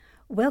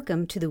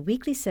Welcome to the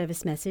weekly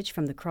service message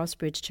from the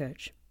Crossbridge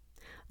Church.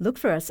 Look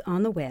for us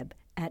on the web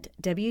at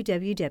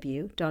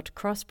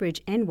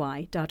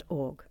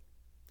www.crossbridgeny.org.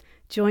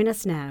 Join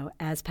us now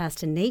as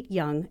Pastor Nate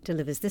Young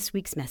delivers this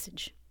week's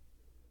message.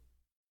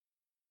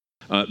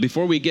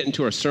 Before we get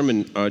into our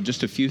sermon,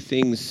 just a few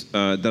things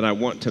that I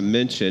want to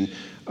mention.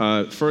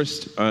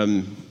 First,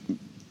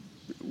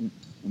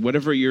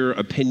 whatever your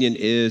opinion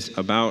is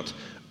about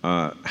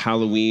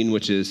Halloween,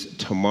 which is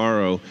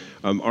tomorrow,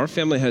 our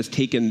family has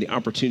taken the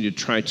opportunity to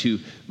try to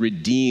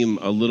redeem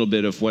a little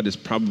bit of what is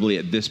probably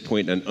at this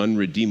point an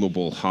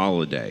unredeemable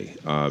holiday,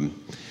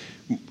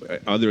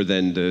 other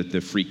than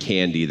the free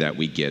candy that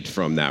we get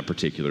from that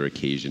particular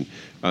occasion.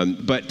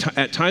 But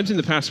at times in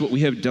the past, what we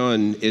have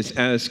done is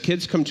as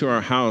kids come to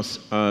our house,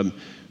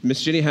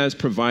 Miss Jenny has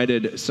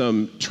provided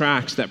some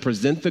tracts that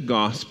present the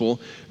gospel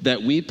that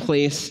we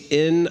place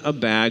in a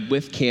bag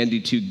with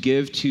candy to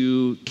give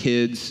to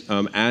kids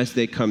as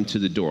they come to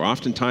the door.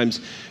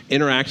 Oftentimes,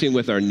 interacting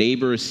with our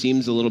neighbors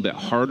seems a little bit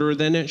harder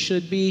than it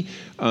should be,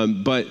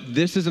 but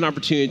this is an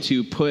opportunity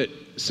to put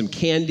some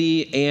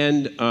candy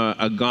and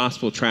a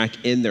gospel tract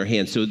in their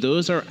hands. So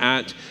those are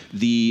at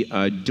the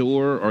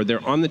door, or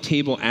they're on the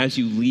table as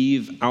you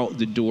leave out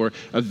the door.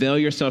 Avail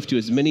yourself to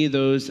as many of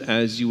those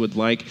as you would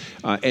like,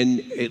 and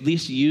at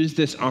least use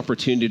this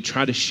opportunity to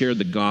try to share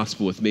the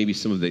gospel with maybe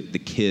some of the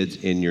kids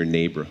in your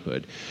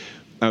neighborhood.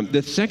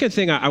 The second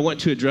thing I want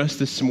to address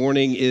this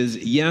morning is,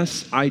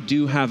 yes, I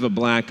do have a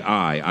black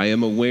eye. I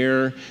am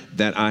aware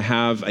that I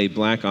have a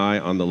black eye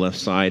on the left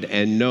side,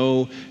 and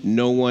no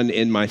one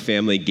in my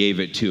family gave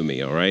it to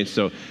me, all right?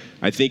 So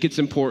I think it's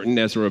important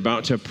as we're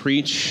about to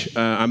preach,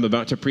 I'm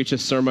about to preach a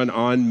sermon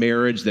on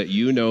marriage, that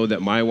you know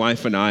that my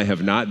wife and I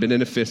have not been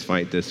in a fist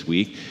fight this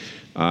week.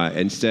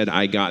 Instead,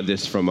 I got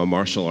this from a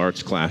martial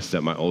arts class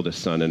that my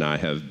oldest son and I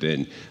have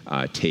been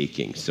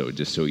taking, so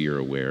just so you're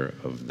aware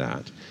of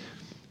that.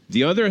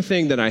 The other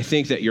thing that I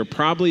think that you're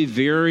probably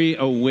very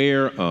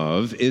aware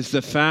of is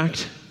the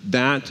fact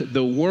that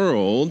the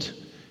world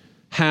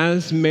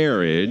has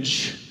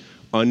marriage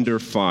under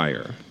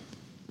fire.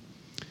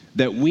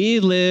 That we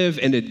live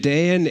in a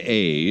day and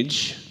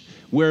age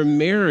where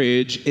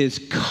marriage is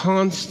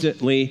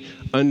constantly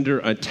under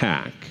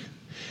attack.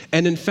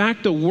 And in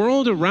fact, the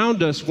world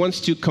around us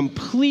wants to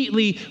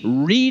completely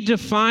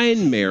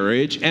redefine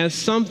marriage as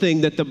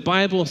something that the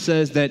Bible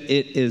says that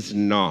it is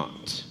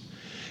not.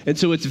 And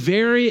so it's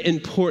very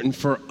important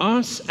for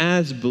us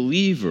as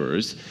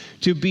believers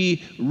to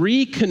be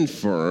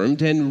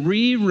reconfirmed and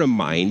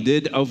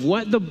re-reminded of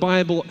what the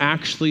Bible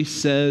actually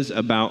says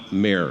about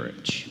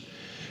marriage.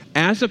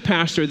 As a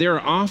pastor, there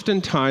are often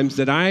times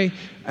that I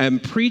am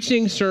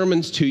preaching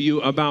sermons to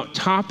you about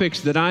topics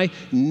that I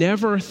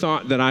never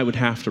thought that I would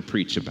have to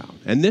preach about.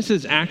 And this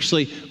is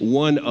actually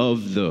one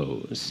of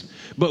those.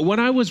 But what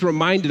I was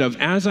reminded of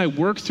as I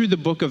worked through the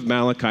book of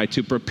Malachi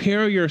to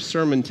prepare your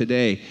sermon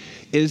today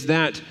is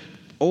that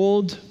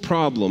old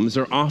problems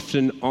are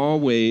often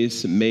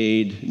always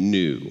made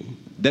new.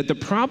 That the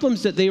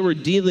problems that they were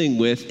dealing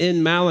with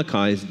in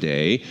Malachi's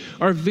day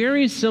are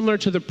very similar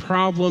to the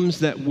problems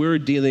that we're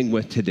dealing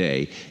with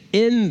today,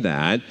 in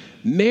that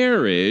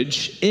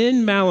marriage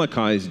in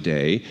Malachi's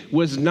day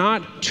was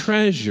not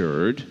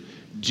treasured,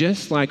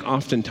 just like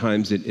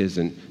oftentimes it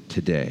isn't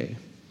today.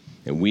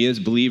 And we as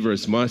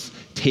believers must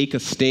take a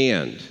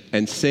stand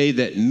and say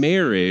that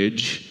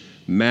marriage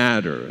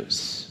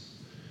matters.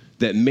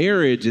 That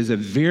marriage is a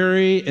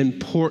very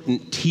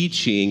important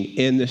teaching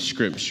in the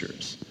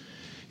scriptures.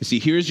 You see,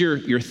 here's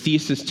your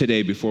thesis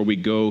today before we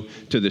go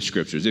to the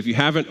scriptures. If you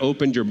haven't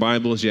opened your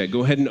Bibles yet,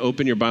 go ahead and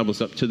open your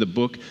Bibles up to the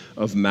book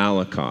of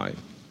Malachi.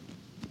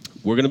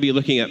 We're going to be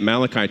looking at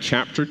Malachi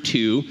chapter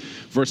 2,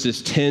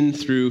 verses 10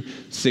 through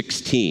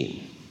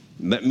 16.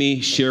 Let me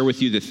share with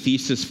you the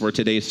thesis for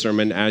today's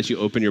sermon as you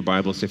open your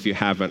Bibles if you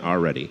haven't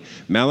already.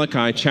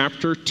 Malachi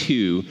chapter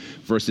 2,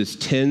 verses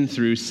 10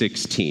 through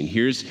 16.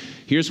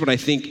 Here's what I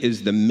think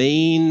is the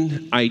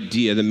main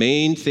idea, the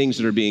main things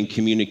that are being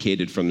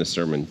communicated from the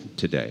sermon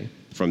today,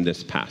 from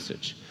this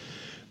passage.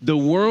 The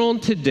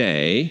world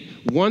today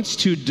wants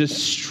to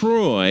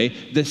destroy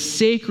the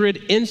sacred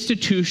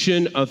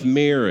institution of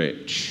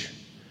marriage.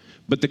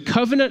 But the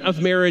covenant of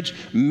marriage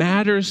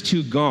matters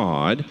to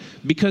God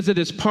because it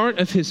is part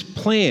of his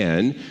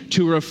plan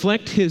to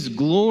reflect his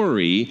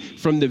glory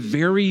from the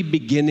very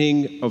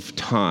beginning of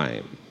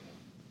time.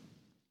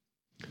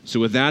 So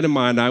with that in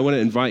mind, I want to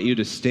invite you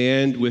to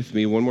stand with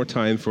me one more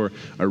time for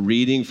a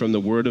reading from the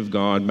Word of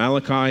God,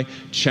 Malachi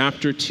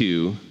chapter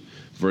 2,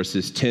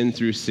 verses 10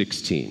 through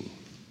 16.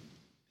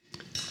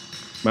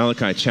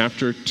 Malachi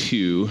chapter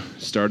 2,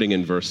 starting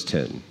in verse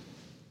 10.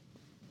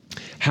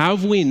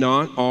 Have we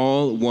not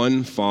all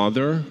one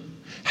Father?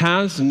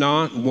 Has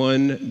not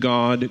one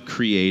God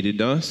created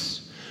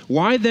us?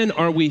 Why then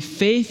are we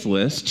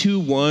faithless to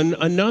one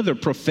another,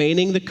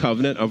 profaning the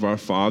covenant of our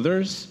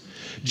fathers?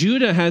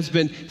 Judah has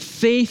been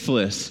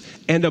faithless,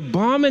 and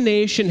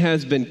abomination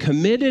has been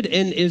committed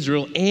in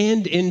Israel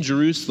and in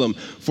Jerusalem.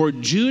 For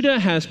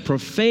Judah has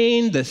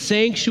profaned the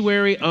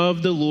sanctuary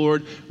of the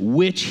Lord,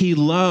 which he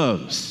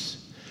loves.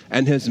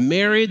 and has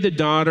married the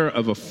daughter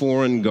of a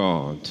foreign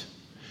god.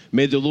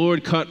 May the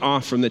Lord cut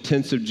off from the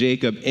tents of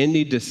Jacob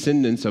any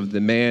descendants of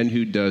the man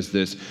who does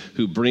this,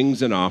 who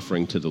brings an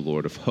offering to the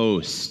Lord of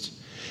hosts.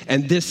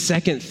 And this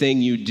second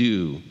thing you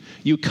do,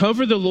 you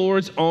cover the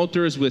Lord's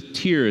altars with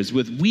tears,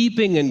 with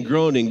weeping and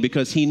groaning,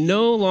 because he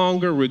no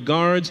longer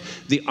regards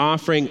the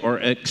offering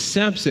or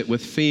accepts it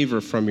with favor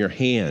from your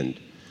hand.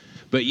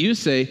 But you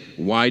say,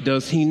 why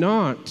does he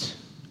not?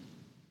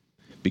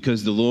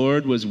 Because the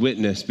Lord was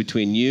witness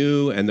between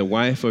you and the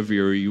wife of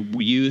your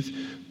youth,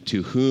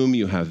 to whom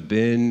you have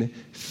been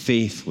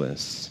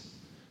faithless,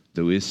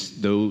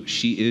 though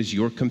she is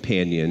your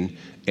companion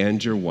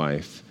and your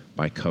wife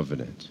by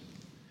covenant.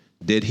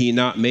 Did he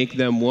not make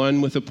them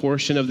one with a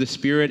portion of the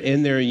Spirit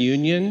in their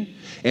union?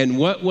 And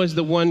what was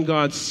the one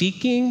God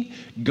seeking?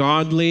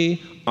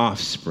 Godly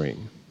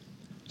offspring.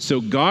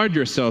 So guard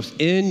yourselves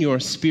in your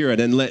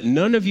spirit, and let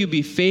none of you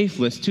be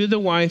faithless to the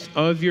wife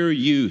of your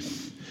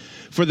youth.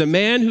 For the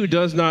man who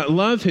does not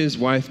love his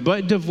wife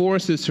but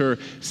divorces her,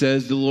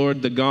 says the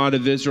Lord, the God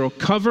of Israel,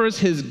 covers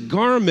his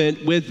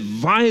garment with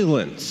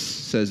violence,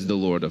 says the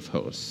Lord of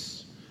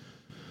hosts.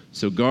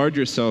 So guard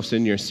yourselves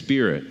in your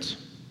spirit,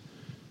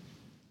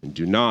 and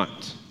do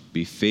not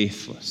be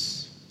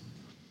faithless.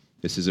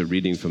 This is a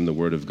reading from the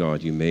Word of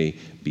God. You may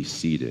be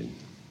seated.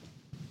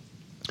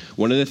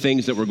 One of the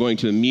things that we're going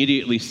to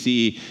immediately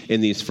see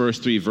in these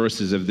first three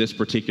verses of this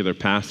particular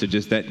passage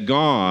is that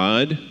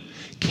God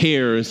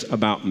cares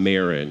about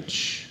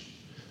marriage.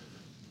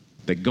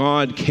 That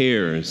God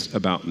cares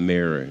about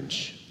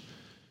marriage.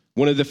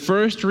 One of the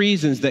first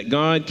reasons that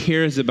God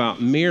cares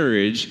about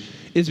marriage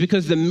is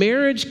because the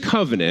marriage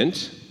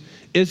covenant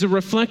is a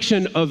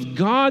reflection of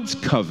God's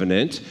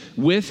covenant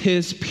with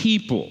his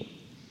people.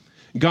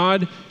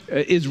 God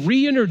is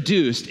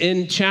reintroduced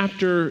in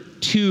chapter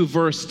 2,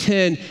 verse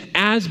 10,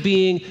 as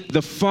being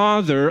the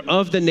father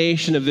of the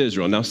nation of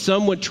Israel. Now,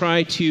 some would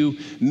try to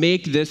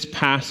make this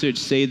passage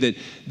say that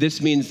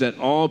this means that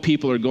all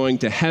people are going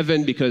to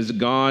heaven because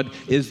God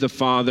is the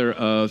father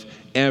of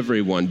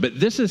everyone. But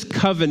this is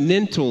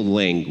covenantal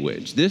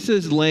language. This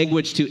is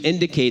language to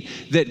indicate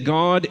that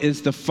God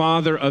is the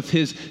father of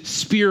his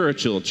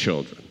spiritual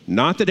children.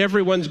 Not that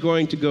everyone's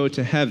going to go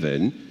to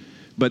heaven,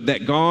 but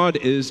that God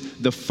is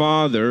the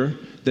father,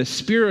 the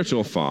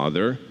spiritual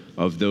father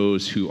of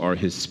those who are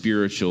his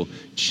spiritual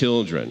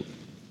children.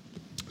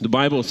 The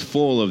Bible is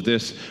full of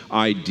this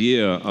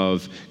idea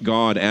of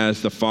God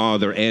as the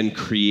father and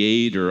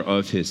creator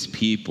of his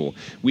people.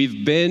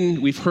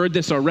 We've heard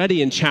this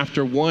already in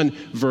chapter 1,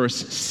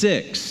 verse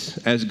 6,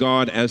 as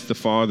God as the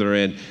father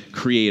and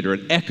creator.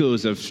 It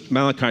echoes of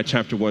Malachi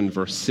chapter 1,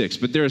 verse 6.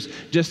 But there's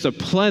just a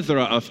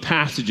plethora of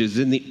passages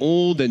in the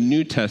Old and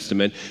New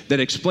Testament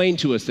that explain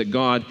to us that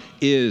God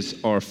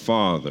is our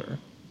father.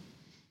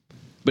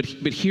 But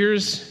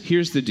here's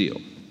the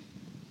deal.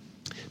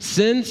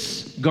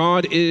 Since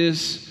God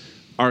is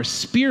our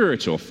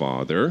spiritual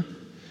father,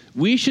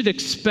 we should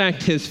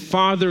expect his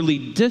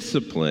fatherly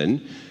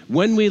discipline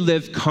when we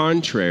live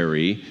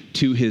contrary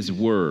to his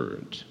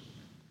word.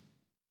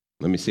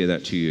 Let me say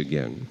that to you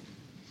again.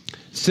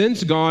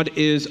 Since God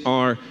is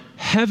our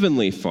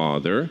heavenly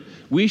father,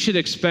 we should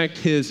expect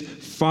his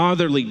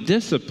fatherly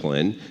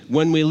discipline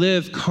when we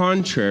live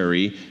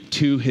contrary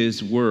to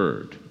his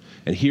word.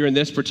 And here in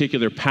this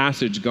particular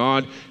passage,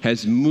 God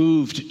has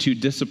moved to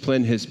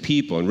discipline his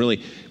people. And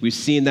really, we've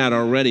seen that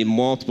already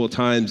multiple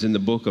times in the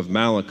book of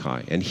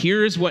Malachi. And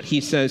here's what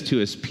he says to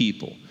his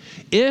people.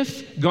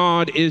 If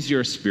God is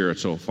your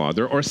spiritual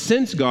father, or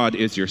since God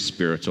is your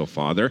spiritual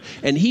father,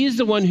 and he's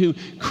the one who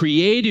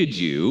created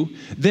you,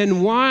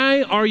 then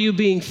why are you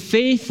being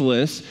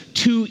faithless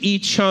to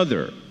each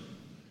other?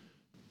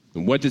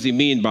 And what does he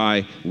mean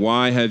by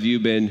why have you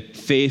been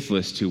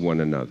faithless to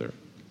one another?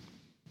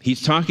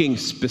 He's talking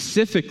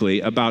specifically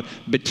about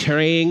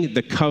betraying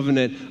the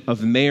covenant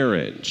of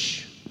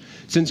marriage.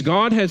 Since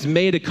God has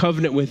made a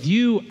covenant with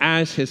you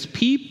as his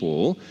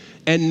people,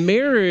 and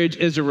marriage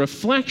is a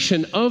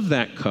reflection of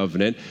that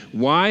covenant,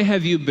 why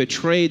have you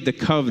betrayed the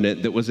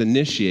covenant that was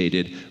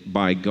initiated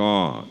by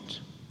God?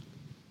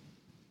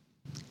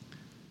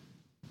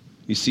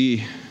 You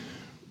see,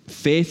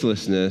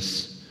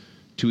 faithlessness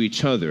to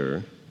each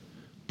other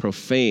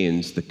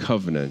profanes the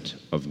covenant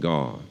of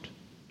God.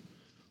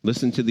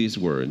 Listen to these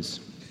words.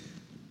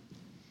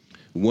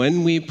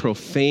 When we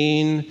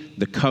profane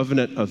the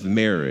covenant of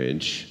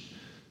marriage,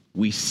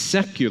 we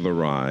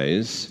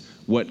secularize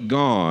what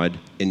God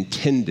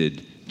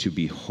intended to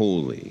be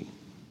holy.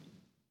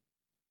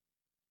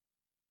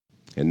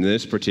 In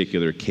this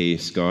particular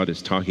case, God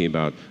is talking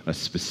about a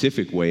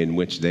specific way in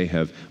which they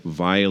have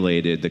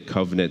violated the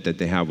covenant that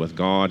they have with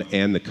God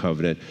and the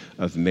covenant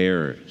of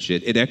marriage.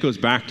 It echoes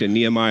back to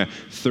Nehemiah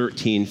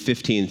 13,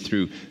 15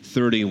 through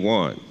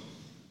 31.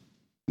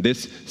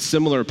 This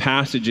similar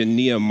passage in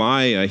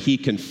Nehemiah, he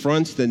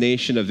confronts the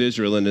nation of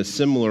Israel in a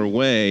similar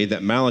way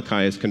that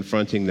Malachi is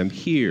confronting them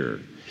here.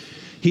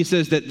 He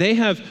says that they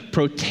have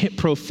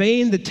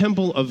profaned the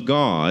temple of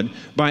God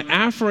by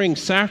offering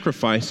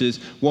sacrifices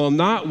while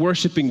not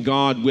worshiping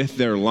God with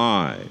their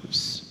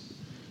lives.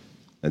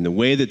 And the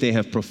way that they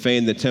have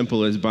profaned the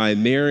temple is by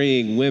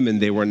marrying women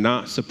they were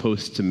not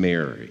supposed to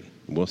marry.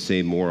 We'll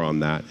say more on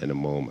that in a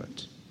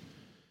moment.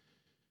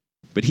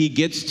 But he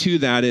gets to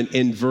that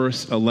in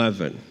verse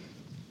 11.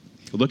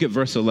 Look at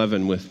verse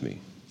 11 with me.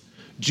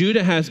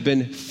 Judah has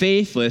been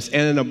faithless,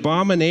 and an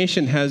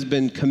abomination has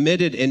been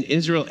committed in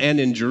Israel and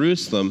in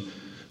Jerusalem.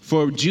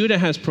 For Judah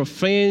has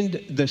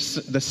profaned the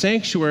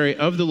sanctuary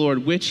of the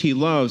Lord, which he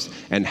loves.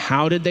 And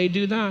how did they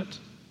do that?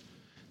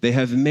 They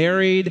have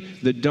married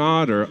the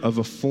daughter of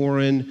a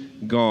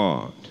foreign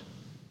god.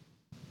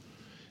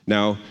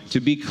 Now, to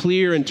be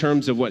clear in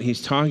terms of what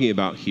he's talking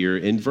about here,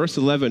 in verse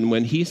 11,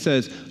 when he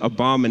says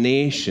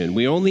abomination,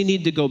 we only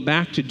need to go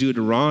back to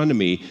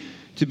Deuteronomy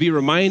to be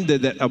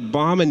reminded that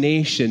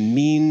abomination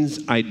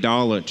means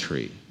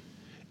idolatry.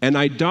 And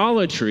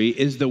idolatry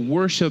is the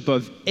worship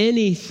of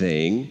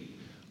anything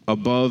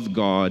above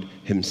God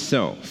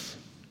himself.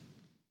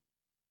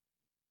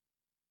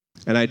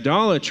 And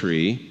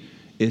idolatry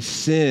is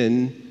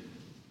sin,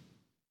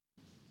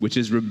 which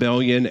is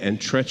rebellion and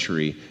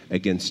treachery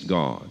against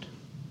God.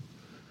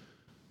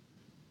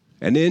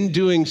 And in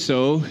doing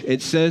so,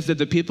 it says that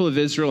the people of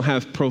Israel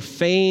have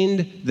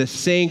profaned the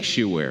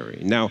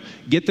sanctuary. Now,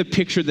 get the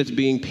picture that's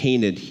being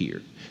painted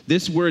here.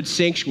 This word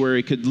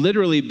sanctuary could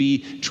literally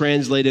be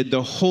translated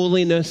the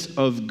holiness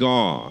of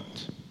God.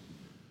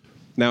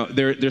 Now,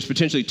 there's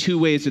potentially two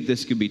ways that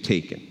this could be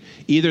taken.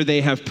 Either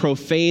they have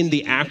profaned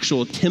the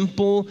actual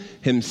temple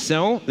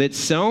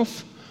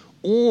itself,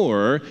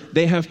 or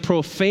they have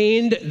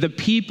profaned the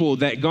people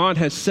that God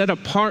has set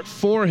apart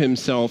for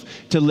himself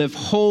to live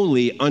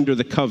holy under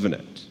the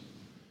covenant.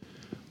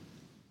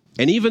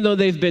 And even though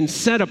they've been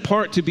set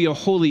apart to be a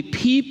holy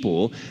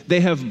people, they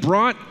have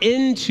brought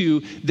into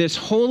this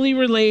holy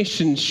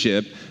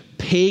relationship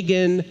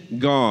pagan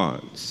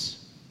gods.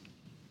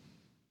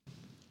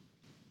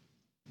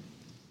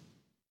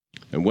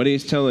 And what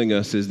he's telling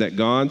us is that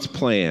God's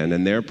plan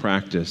and their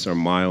practice are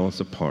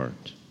miles apart.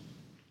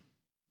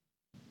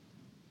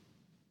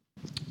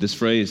 This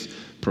phrase,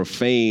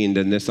 profaned,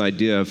 and this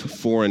idea of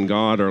foreign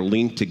god are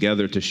linked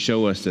together to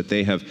show us that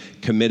they have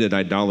committed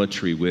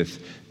idolatry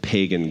with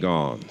pagan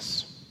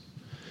gods.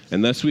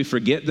 Unless we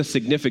forget the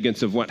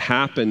significance of what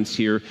happens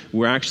here,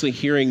 we're actually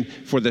hearing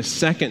for the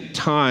second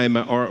time,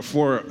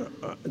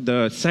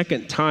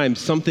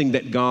 something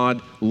that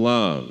God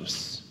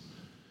loves.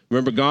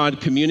 Remember,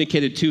 God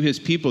communicated to his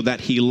people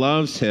that he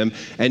loves him,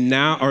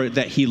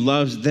 that he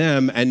loves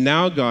them, and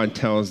now God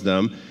tells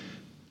them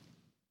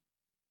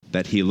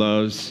that he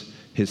loves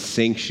his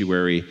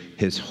sanctuary,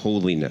 his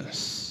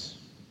holiness.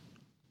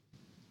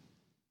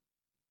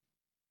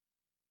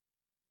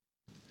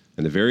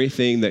 And the very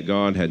thing that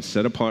God had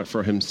set apart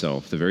for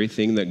himself, the very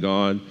thing that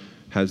God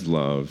has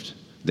loved,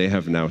 they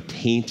have now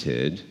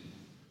tainted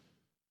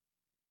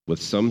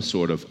with some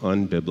sort of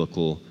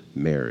unbiblical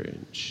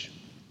marriage.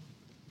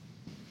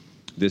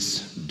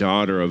 This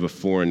daughter of a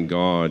foreign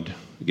god,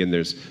 again,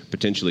 there's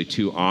potentially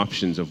two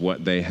options of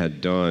what they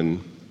had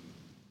done.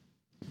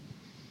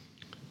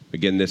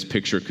 Again, this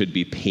picture could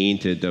be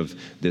painted of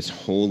this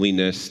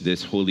holiness,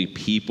 this holy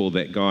people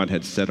that God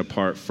had set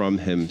apart from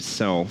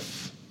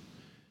himself.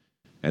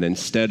 And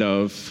instead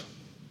of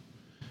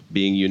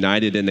being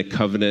united in a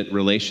covenant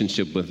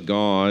relationship with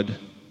God,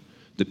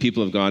 the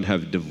people of God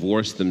have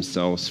divorced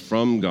themselves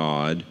from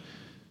God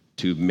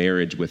to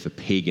marriage with a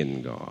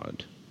pagan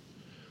god.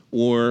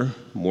 Or,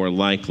 more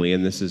likely,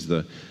 and this is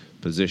the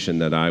position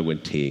that I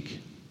would take,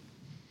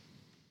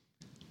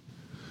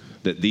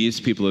 that these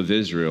people of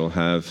Israel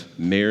have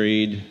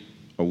married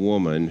a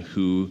woman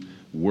who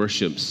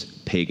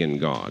worships pagan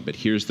god. But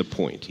here's the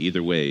point,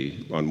 either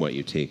way on what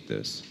you take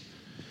this.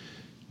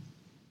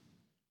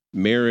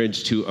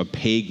 Marriage to a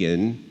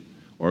pagan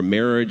or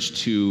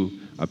marriage to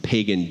a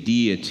pagan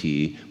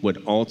deity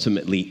would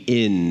ultimately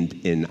end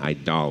in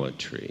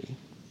idolatry.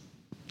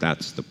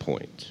 That's the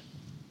point.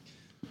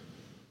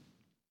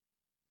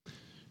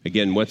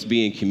 Again, what's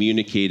being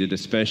communicated,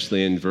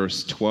 especially in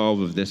verse 12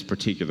 of this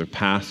particular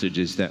passage,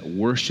 is that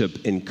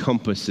worship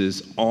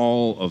encompasses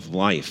all of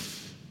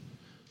life,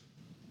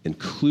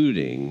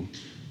 including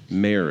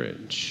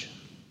marriage.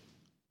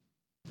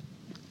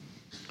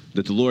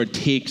 That the Lord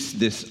takes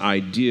this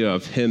idea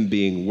of him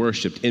being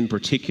worshiped, in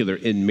particular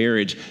in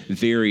marriage,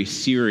 very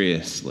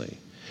seriously.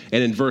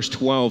 And in verse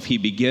 12, he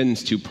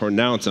begins to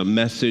pronounce a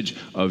message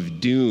of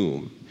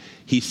doom.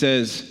 He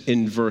says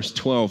in verse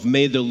 12,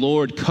 "May the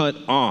Lord cut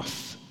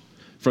off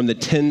from the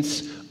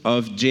tents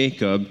of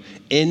Jacob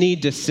any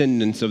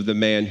descendants of the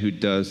man who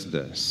does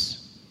this."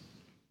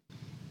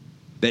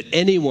 That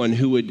anyone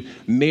who would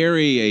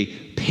marry a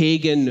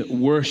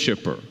pagan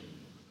worshiper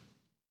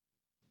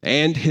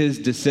and his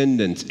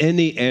descendants,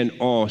 any and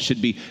all,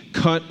 should be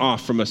cut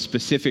off from a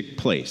specific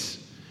place.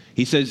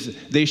 He says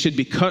they should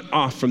be cut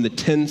off from the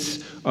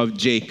tents of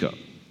Jacob.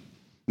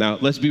 Now,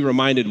 let's be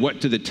reminded,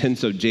 what do the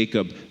tents of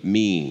Jacob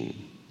mean?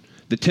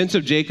 The tents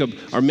of Jacob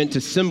are meant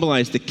to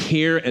symbolize the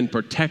care and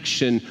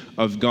protection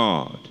of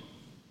God.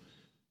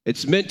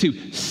 It's meant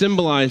to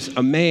symbolize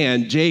a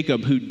man,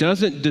 Jacob, who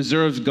doesn't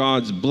deserve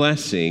God's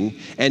blessing,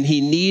 and he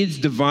needs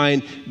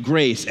divine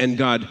grace, and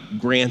God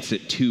grants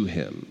it to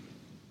him.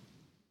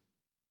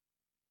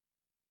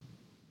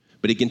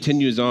 But he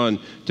continues on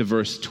to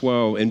verse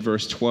 12,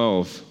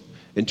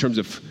 in terms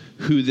of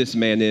who this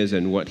man is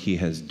and what he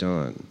has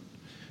done.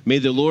 May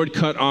the Lord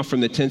cut off from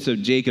the tents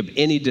of Jacob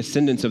any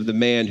descendants of the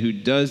man who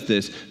does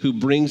this, who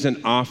brings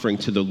an offering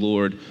to the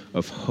Lord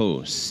of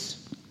hosts.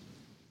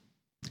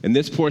 In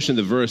this portion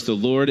of the verse, the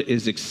Lord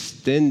is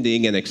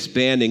extending and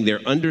expanding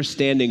their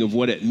understanding of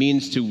what it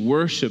means to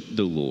worship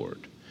the Lord.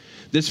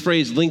 This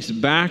phrase links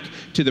back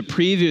to the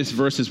previous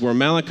verses where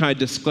Malachi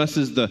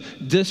discusses the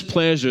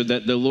displeasure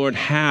that the Lord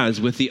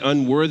has with the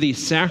unworthy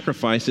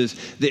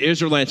sacrifices the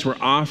Israelites were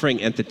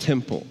offering at the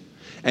temple.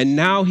 And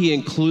now he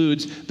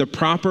includes the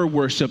proper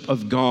worship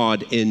of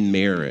God in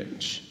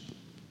marriage.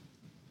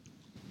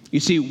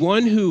 You see,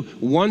 one who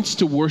wants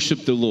to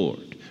worship the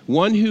Lord,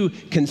 one who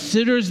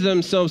considers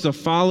themselves a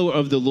follower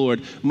of the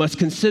Lord, must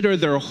consider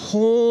their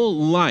whole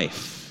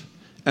life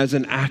as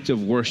an act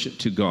of worship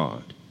to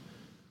God.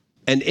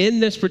 And in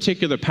this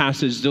particular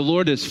passage, the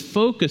Lord is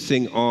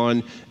focusing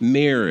on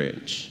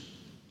marriage.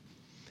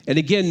 And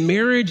again,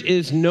 marriage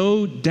is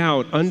no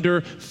doubt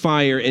under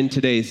fire in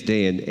today's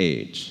day and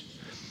age.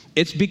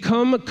 It's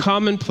become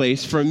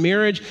commonplace for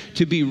marriage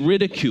to be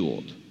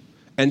ridiculed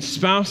and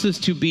spouses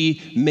to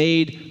be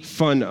made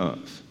fun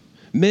of.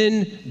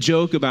 Men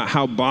joke about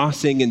how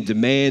bossing and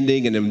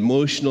demanding and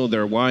emotional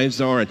their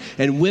wives are,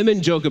 and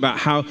women joke about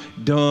how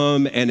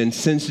dumb and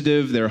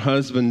insensitive their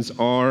husbands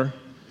are.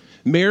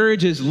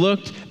 Marriage is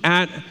looked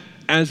at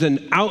as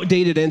an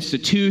outdated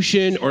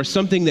institution or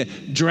something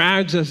that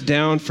drags us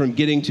down from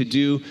getting to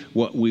do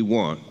what we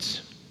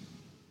want.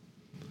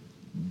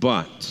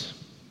 But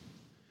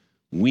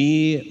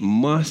we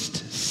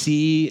must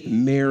see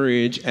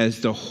marriage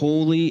as the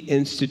holy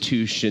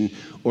institution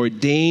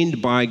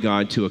ordained by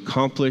God to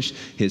accomplish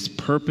his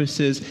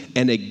purposes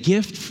and a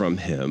gift from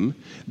him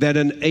that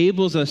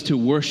enables us to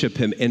worship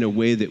him in a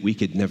way that we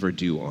could never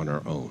do on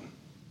our own.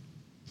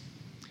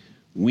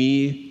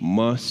 We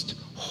must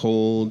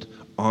hold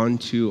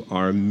onto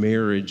our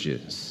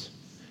marriages,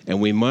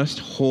 and we must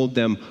hold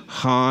them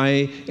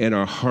high in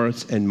our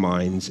hearts and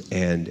minds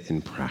and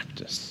in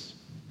practice.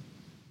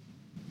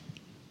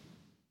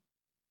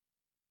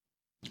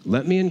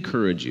 Let me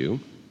encourage you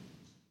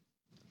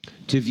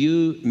to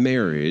view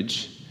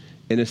marriage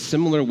in a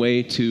similar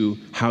way to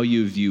how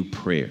you view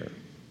prayer.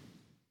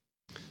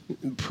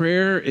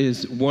 Prayer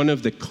is one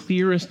of the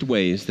clearest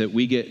ways that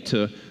we get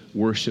to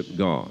worship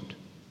God.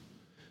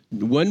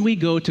 When we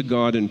go to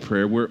God in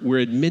prayer, we're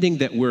admitting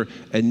that we're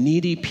a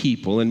needy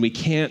people and we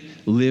can't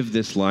live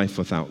this life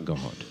without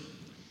God.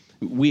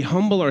 We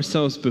humble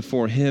ourselves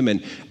before him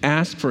and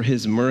ask for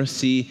his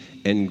mercy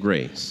and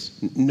grace.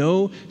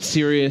 No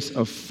serious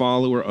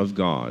follower of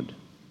God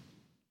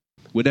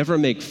would ever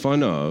make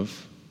fun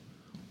of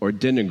or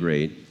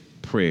denigrate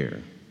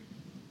prayer.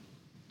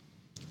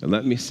 And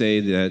let me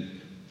say that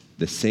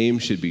the same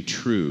should be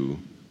true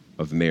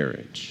of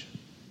marriage.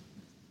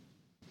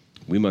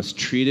 We must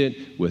treat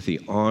it with the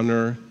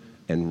honor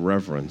and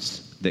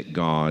reverence that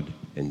God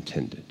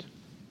intended.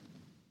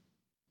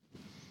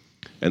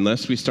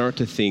 Unless we start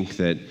to think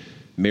that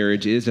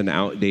marriage is an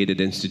outdated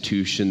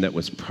institution that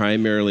was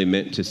primarily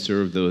meant to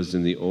serve those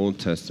in the Old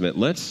Testament,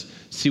 let's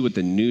see what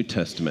the New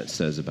Testament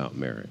says about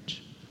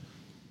marriage.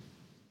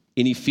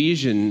 In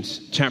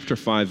Ephesians chapter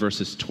 5,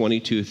 verses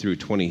 22 through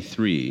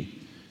 23,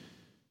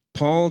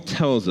 Paul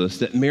tells us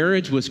that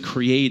marriage was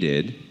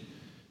created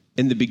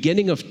in the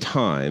beginning of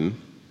time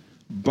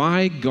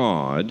by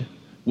God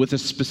with a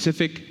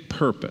specific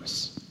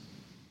purpose.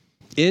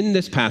 In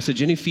this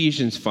passage, in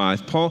Ephesians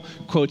 5, Paul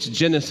quotes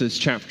Genesis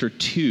chapter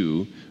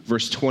 2,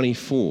 verse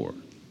 24.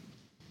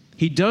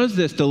 He does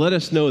this to let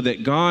us know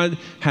that God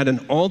had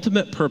an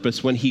ultimate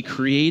purpose when he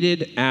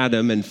created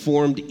Adam and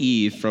formed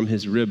Eve from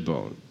his rib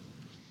bone.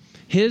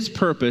 His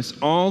purpose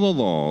all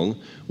along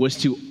was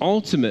to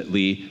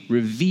ultimately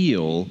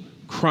reveal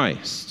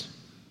Christ.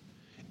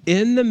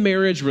 In the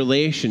marriage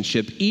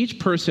relationship, each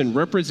person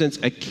represents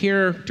a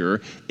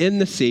character in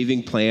the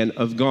saving plan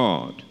of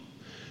God.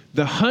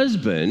 The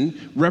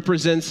husband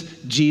represents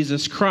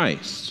Jesus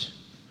Christ,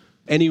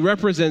 and he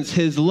represents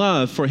his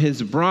love for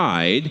his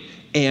bride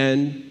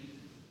the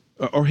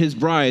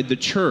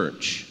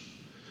church.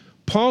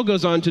 Paul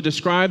goes on to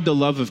describe the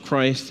love of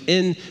Christ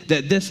in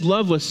that this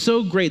love was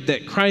so great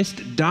that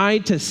Christ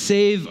died to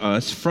save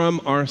us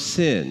from our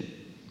sin.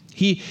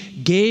 He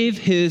gave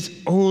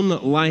his own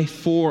life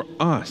for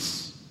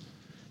us,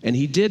 and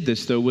he did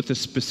this, though, with a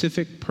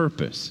specific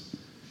purpose.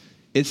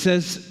 It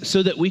says,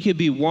 so that we could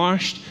be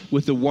washed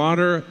with the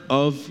water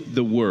of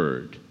the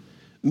word,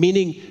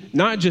 meaning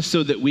not just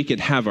so that we could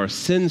have our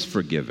sins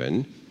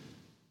forgiven,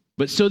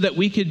 but so that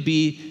we could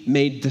be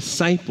made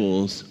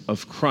disciples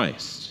of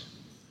Christ.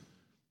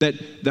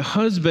 That the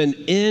husband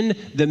in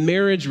the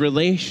marriage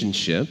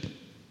relationship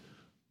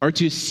are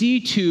to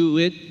see to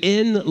it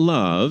in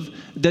love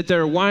that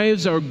their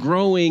wives are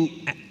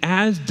growing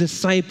as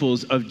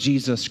disciples of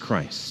Jesus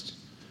Christ.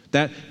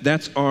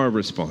 That's our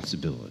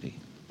responsibility.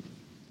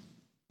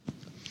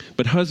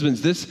 But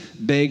husbands, this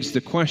begs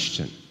the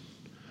question,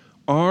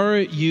 are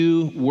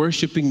you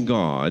worshiping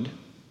God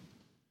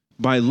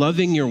by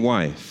loving your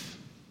wife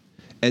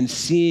and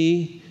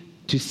see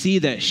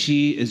that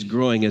she is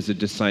growing as a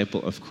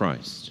disciple of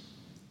Christ?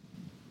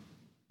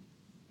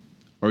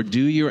 Or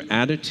do your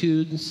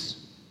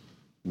attitudes,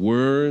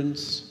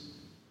 words,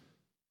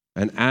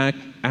 and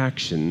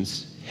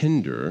actions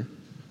hinder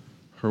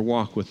her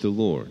walk with the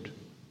Lord?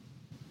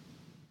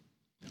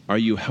 Are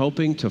you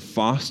helping to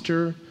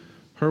foster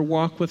her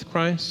walk with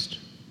Christ?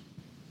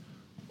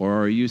 Or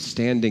are you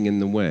standing in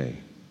the way?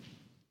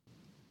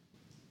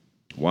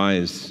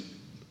 Wives,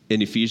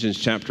 in Ephesians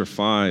chapter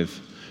 5,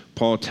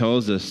 Paul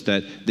tells us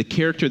that the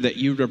character that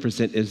you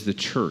represent is the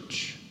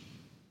church.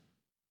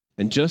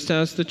 And just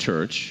as the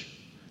church,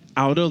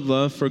 out of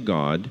love for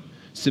God,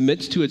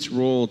 submits to its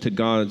role to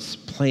God's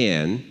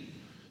plan,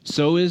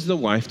 so is the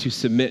wife to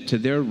submit to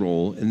their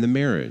role in the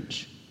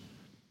marriage.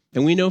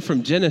 And we know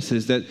from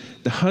Genesis that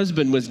the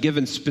husband was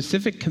given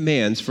specific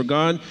commands for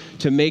God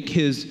to make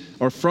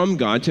from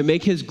God to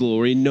make his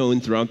glory known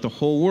throughout the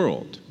whole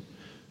world.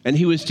 And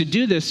he was to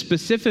do this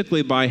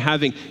specifically by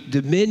having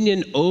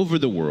dominion over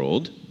the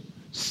world,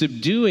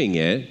 subduing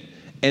it,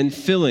 and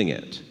filling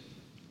it.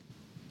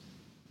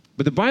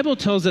 But the Bible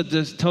tells us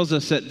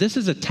that this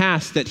is a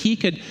task that he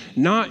could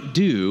not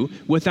do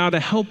without a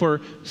helper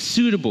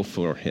suitable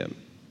for him.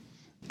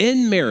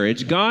 In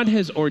marriage, God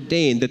has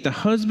ordained that the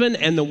husband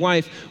and the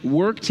wife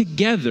work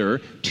together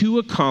to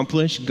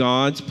accomplish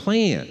God's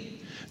plan.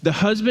 The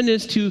husband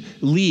is to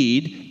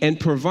lead and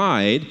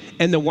provide,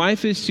 and the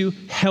wife is to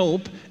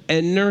help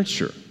and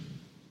nurture.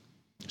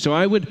 So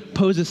I would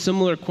pose a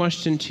similar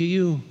question to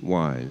you,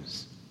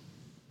 wives.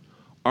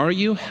 Are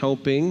you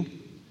helping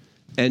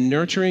and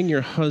nurturing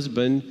your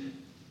husband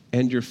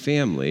and your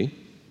family,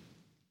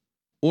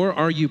 or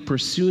are you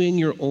pursuing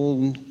your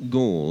own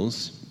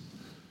goals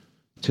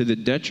to the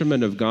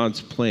detriment of God's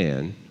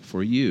plan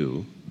for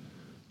you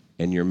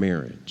and your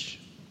marriage?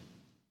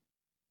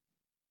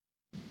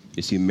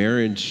 You see,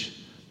 marriage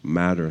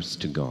matters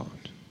to God,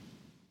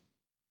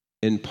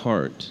 in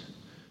part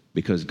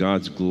because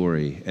God's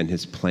glory and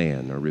his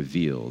plan are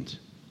revealed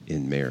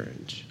in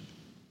marriage.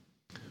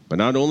 But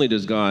not only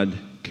does God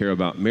care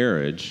about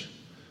marriage,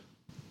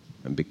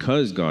 and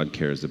because God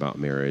cares about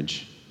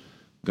marriage,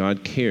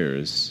 God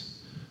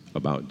cares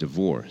about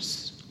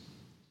divorce.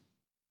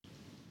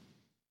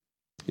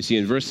 You see,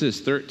 in verses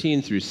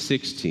 13 through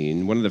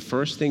 16, one of the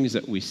first things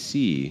that we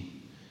see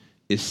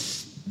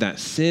is that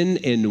sin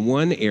in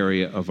one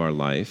area of our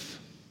life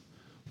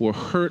will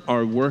hurt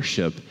our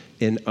worship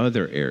in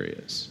other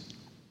areas.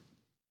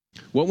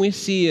 What we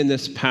see in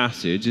this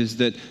passage is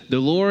that the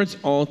Lord's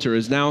altar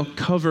is now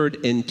covered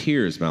in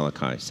tears,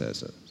 Malachi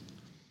says it.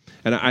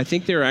 And I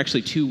think there are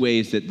actually two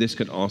ways that this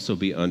could also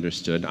be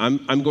understood.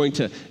 I'm going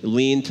to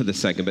lean to the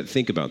second, but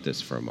think about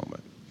this for a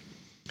moment.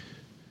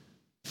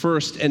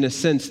 First, in a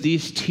sense,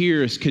 these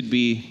tears could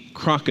be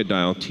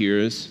crocodile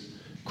tears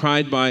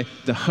cried by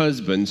the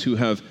husbands who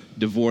have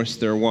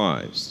divorced their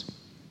wives.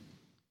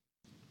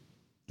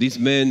 These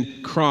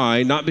men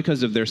cry not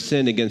because of their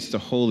sin against the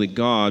holy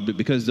God, but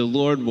because the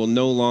Lord will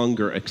no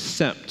longer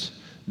accept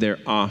their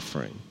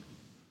offering.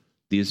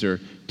 These are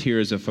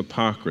tears of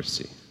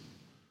hypocrisy.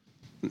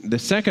 The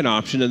second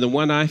option, and the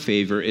one I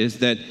favor, is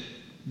that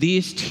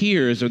these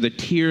tears are the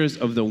tears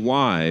of the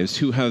wives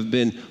who have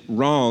been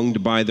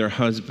wronged by their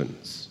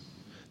husbands.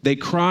 They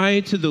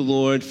cry to the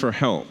Lord for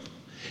help.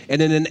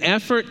 And in an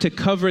effort to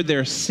cover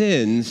their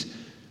sins,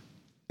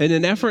 in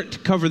an effort to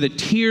cover the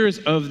tears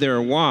of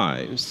their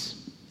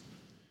wives,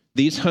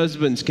 these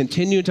husbands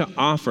continue to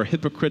offer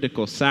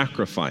hypocritical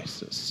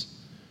sacrifices,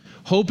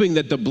 hoping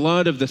that the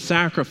blood of the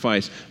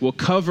sacrifice will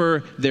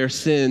cover their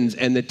sins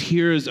and the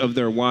tears of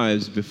their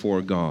wives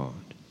before God.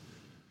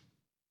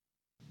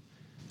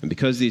 And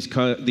because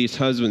these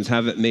husbands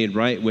haven't made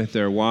right with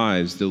their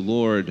wives, the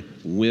Lord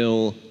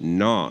will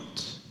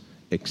not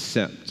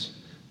accept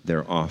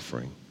their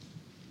offering.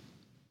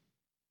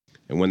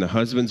 And when the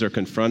husbands are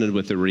confronted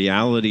with the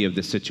reality of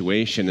the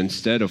situation,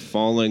 instead of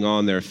falling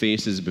on their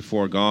faces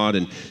before God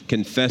and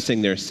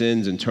confessing their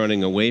sins and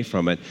turning away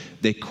from it,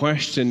 they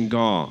question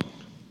God.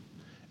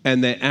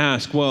 And they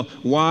ask, well,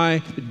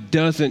 why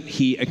doesn't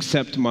he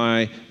accept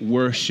my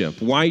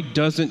worship? Why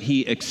doesn't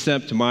he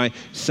accept my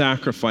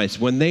sacrifice?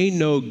 When they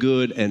know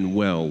good and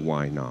well,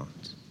 why not?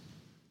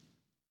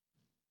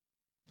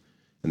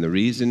 And the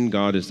reason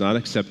God is not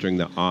accepting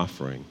the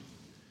offering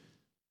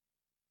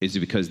is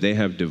because they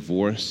have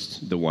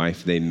divorced the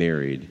wife they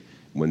married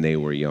when they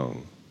were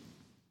young.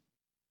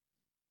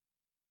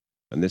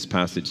 And this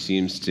passage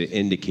seems to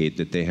indicate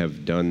that they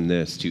have done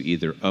this to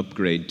either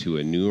upgrade to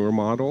a newer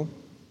model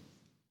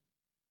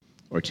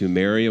or to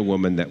marry a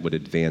woman that would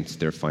advance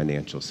their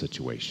financial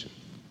situation.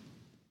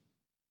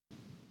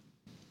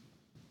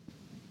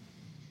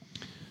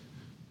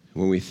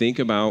 When we think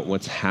about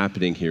what's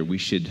happening here, we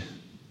should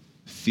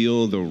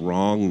feel the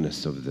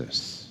wrongness of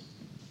this.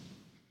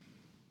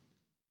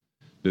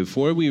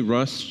 Before we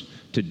rush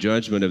to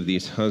judgment of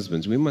these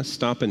husbands, we must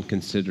stop and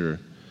consider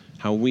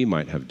how we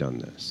might have done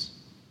this.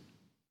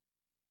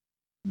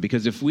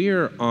 Because if we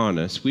are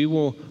honest, we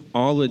will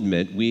all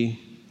admit we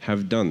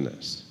have done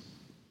this.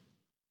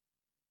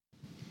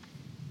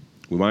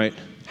 We might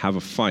have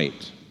a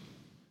fight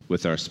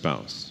with our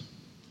spouse,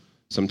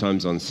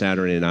 sometimes on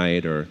Saturday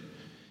night or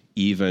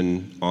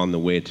even on the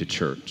way to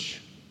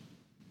church.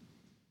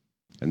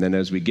 And then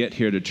as we get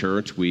here to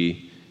church,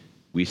 we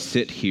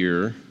sit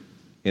here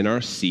in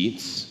our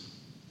seats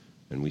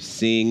and we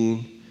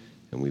sing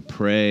and we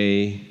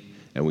pray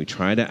and we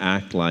try to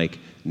act like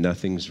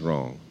nothing's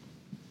wrong.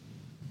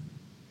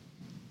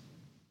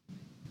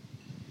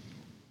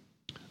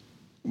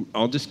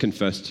 I'll just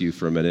confess to you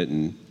for a minute,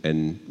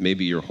 and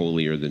maybe you're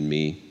holier than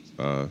me.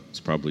 It's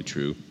probably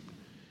true.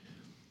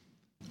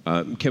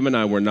 Kim and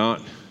I, we're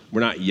not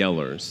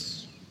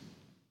yellers.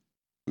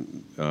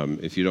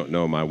 If you don't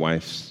know, my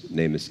wife's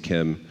name is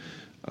Kim.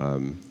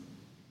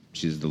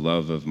 She's the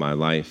love of my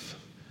life.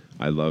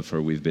 I love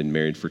her. We've been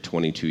married for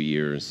 22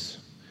 years.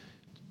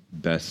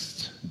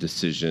 Best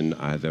decision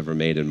I've ever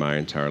made in my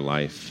entire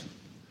life.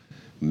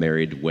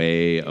 Married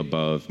way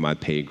above my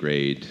pay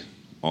grade.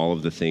 All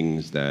of the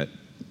things that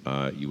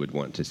you would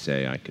want to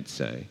say, I could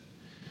say.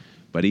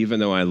 But even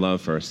though I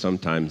love her,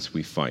 sometimes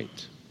we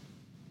fight.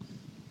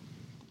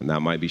 And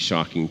that might be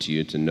shocking to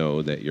you to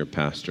know that your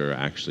pastor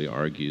actually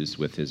argues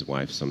with his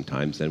wife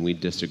sometimes, and we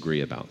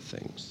disagree about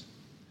things.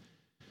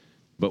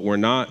 But we're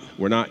not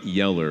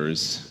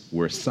yellers,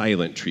 we're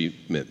silent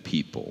treatment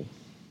people.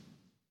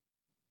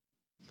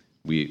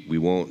 We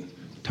won't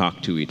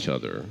talk to each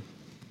other,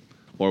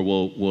 or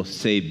we'll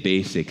say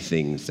basic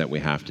things that we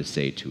have to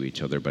say to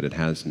each other, but it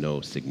has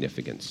no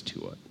significance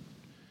to it.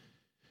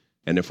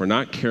 And if we're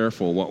not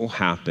careful, what will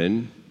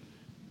happen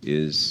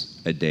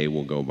is a day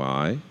will go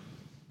by,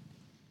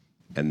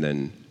 and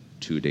then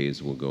 2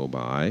 days will go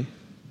by,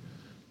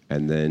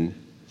 and then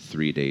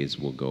 3 days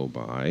will go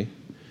by,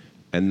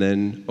 and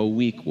then a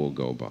week will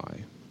go by.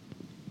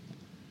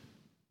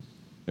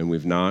 And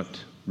we've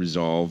not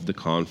resolved the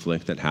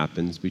conflict that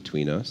happens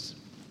between us.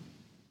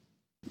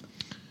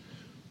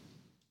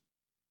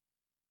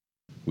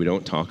 We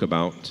don't talk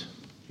about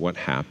what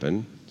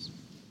happened.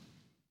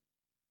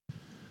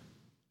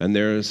 And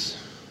there's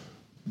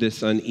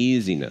this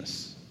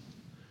uneasiness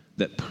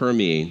that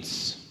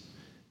permeates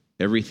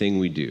everything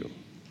we do.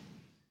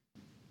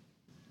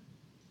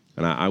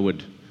 And I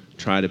would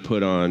try to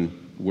put on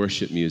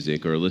worship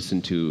music or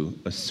listen to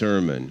a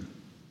sermon,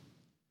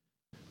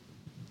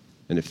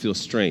 and it feels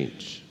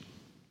strange.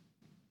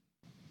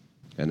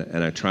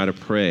 And I try to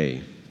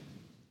pray,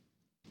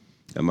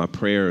 and my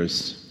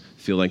prayers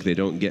feel like they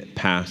don't get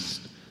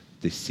past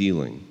the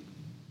ceiling.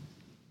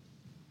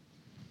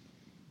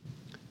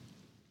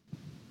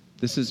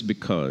 This is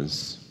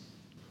because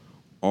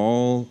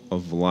all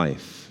of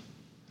life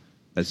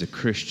as a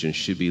Christian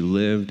should be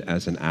lived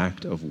as an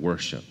act of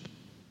worship.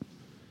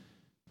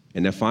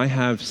 And if I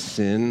have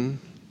sin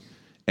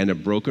and a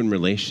broken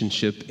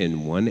relationship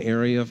in one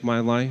area of my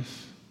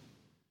life,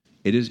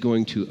 it is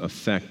going to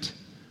affect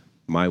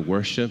my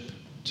worship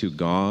to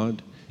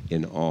God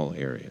in all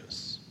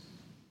areas.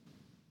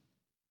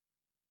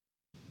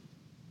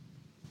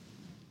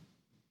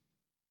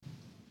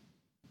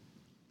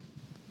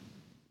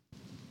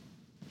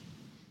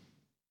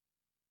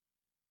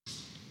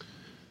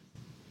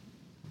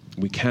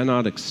 We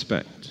cannot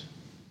expect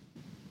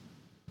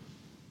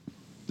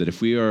that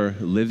if we are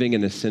living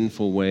in a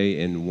sinful way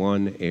in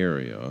one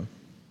area,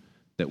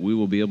 that we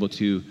will be able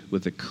to,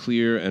 with a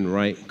clear and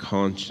right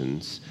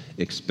conscience,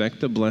 expect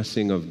the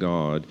blessing of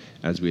God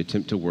as we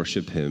attempt to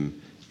worship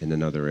Him in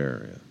another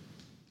area.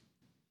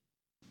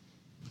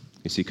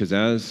 You see, because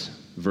as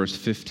verse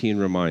 15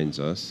 reminds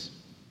us,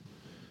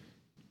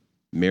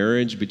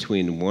 marriage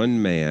between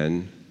one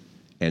man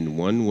and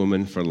one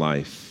woman for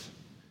life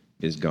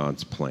is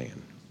God's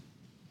plan.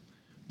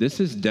 This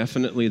is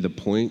definitely the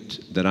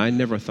point that I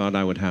never thought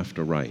I would have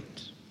to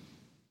write.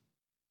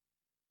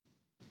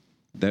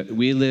 That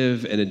we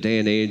live in a day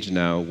and age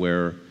now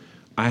where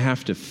I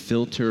have to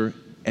filter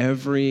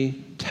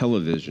every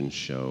television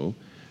show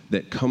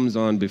that comes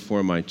on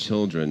before my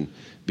children,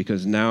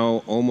 because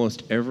now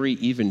almost every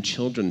even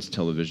children's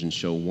television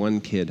show, one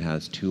kid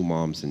has two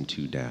moms and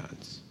two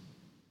dads.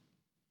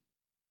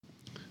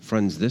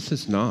 Friends, this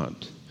is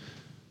not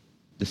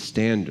the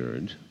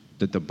standard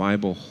that the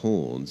Bible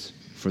holds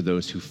for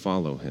those who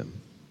follow Him.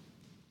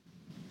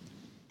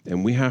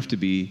 And we have to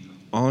be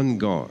on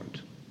guard,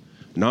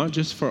 not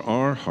just for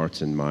our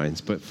hearts and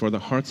minds, but for the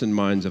hearts and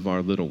minds of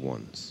our little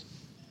ones.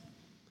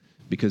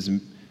 Because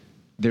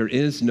there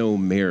is no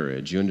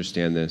marriage, you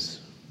understand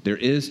this? There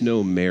is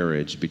no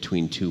marriage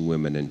between two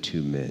women and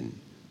two men.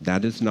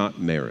 That is not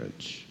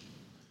marriage.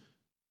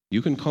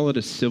 You can call it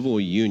a civil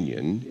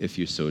union if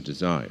you so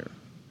desire.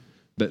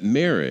 But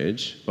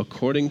marriage,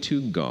 according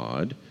to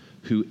God,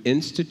 who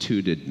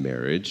instituted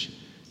marriage,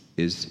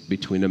 is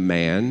between a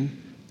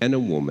man and a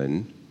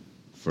woman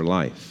for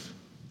life.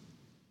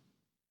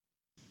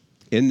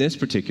 In this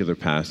particular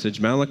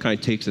passage, Malachi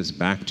takes us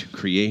back to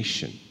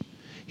creation.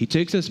 He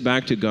takes us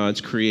back to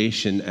God's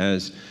creation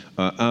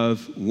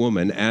of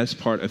woman as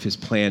part of his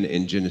plan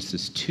in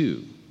Genesis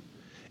 2.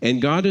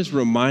 And God is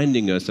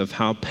reminding us of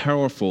how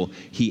powerful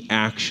he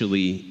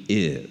actually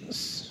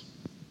is.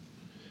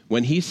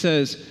 When he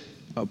says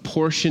a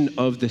portion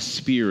of the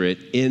Spirit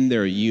in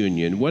their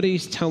union, what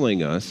he's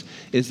telling us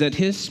is that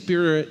his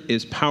Spirit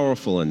is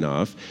powerful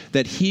enough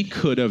that he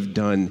could have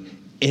done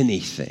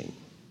anything.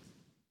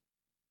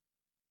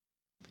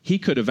 He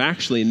could have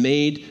actually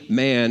made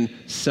man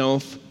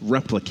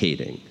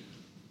self-replicating.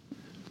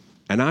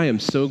 And I am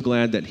so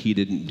glad that he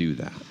didn't do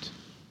that.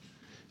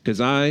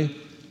 Because I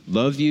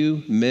love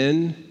you,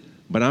 men,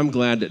 but I'm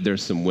glad that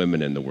there's some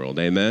women in the world.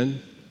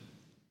 Amen?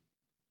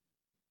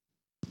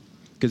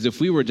 Because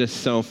if we were just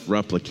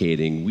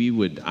self-replicating,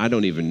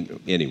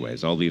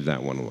 anyways, I'll leave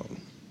that one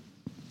alone.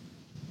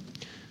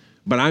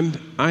 But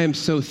I am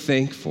so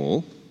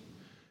thankful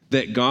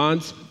that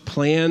God's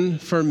plan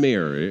for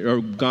marriage,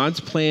 or God's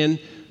plan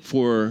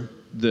for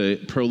the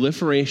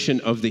proliferation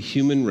of the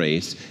human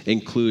race,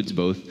 includes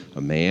both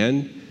a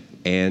man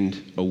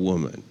and a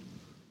woman.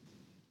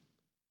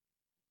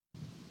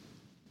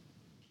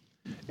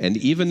 And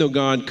even though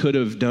God could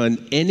have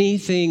done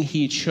anything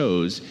he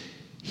chose,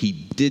 he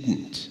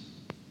didn't.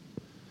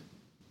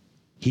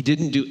 He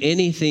didn't do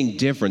anything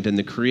different in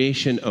the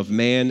creation of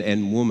man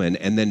and woman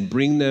and then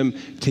bring them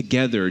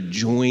together,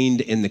 joined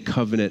in the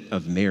covenant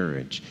of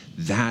marriage.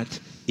 That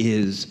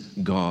is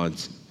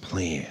God's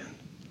plan.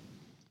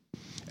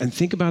 And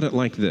think about it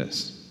like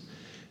this.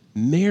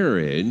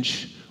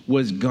 Marriage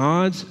was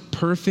God's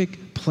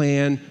perfect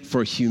plan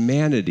for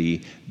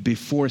humanity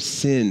before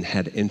sin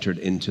had entered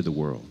into the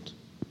world.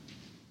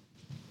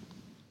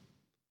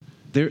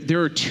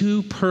 There are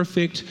two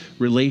perfect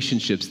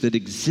relationships that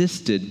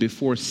existed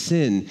before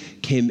sin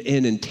came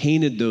in and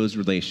tainted those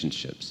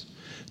relationships.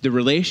 The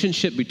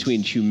relationship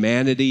between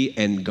humanity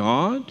and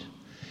God,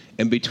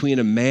 and between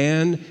a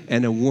man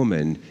and a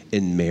woman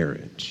in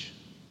marriage.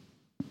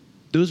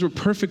 Those were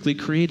perfectly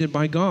created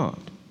by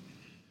God.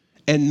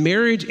 And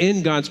marriage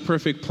in God's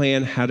perfect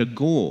plan had a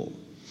goal.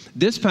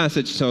 This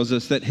passage tells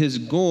us that his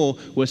goal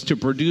was to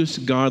produce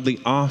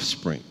godly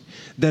offspring.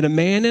 That a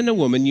man and a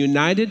woman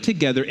united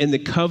together in the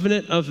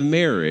covenant of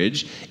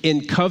marriage,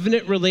 in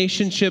covenant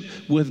relationship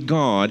with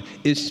God,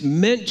 is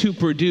meant to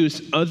produce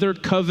other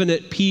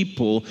covenant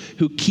people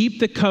who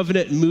keep the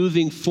covenant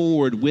moving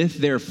forward with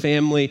their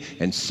family,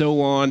 and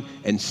so on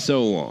and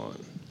so on.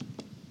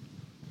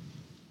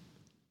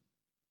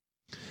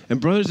 And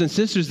brothers and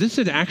sisters, this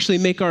would actually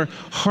make our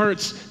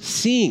hearts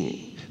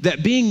sing.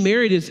 That being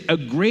married is a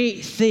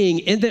great thing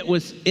in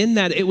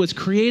that it was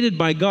created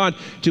by God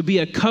to be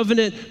a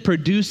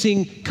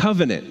covenant-producing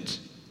covenant.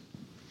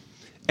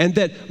 And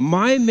that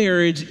my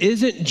marriage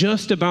isn't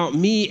just about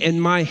me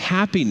and my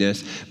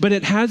happiness, but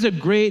it has a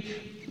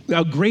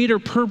greater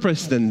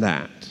purpose than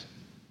that.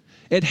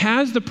 It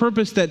has the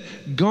purpose that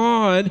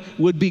God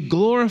would be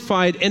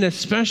glorified in a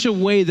special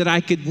way that I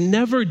could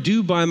never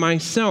do by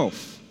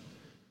myself.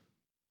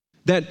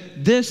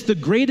 That this, the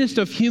greatest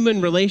of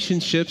human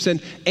relationships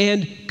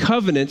and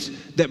covenants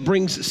that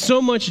brings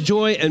so much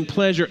joy and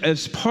pleasure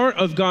as part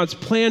of God's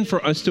plan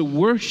for us to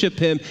worship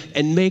him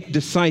and make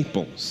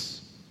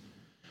disciples.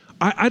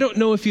 I don't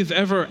know if you've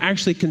ever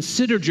actually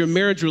considered your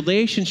marriage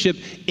relationship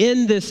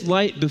in this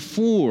light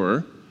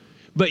before,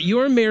 but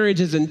your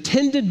marriage is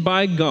intended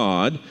by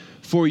God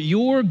for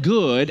your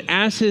good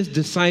as his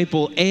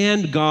disciple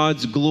and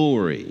God's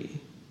glory.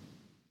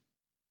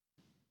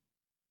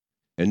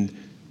 And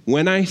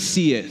when I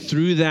see it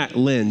through that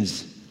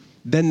lens,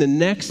 then the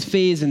next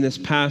phase in this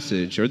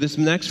passage, or this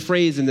next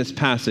phrase in this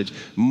passage,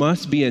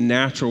 must be a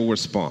natural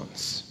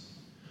response.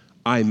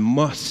 I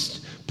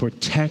must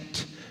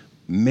protect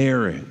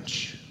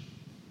marriage.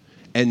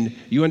 And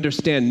you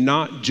understand,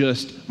 not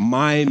just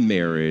my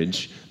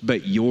marriage,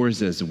 but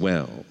yours as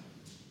well.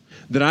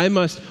 That I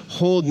must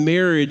hold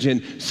marriage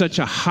in such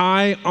a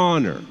high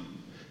honor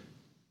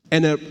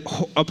and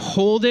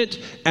uphold it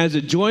as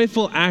a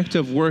joyful act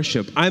of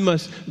worship. I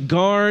must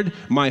guard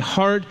my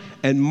heart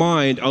and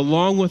mind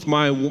along with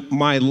my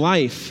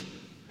life,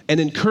 and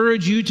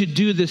encourage you to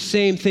do the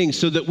same thing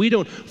so that we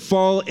don't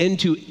fall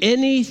into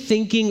any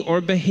thinking or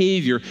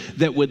behavior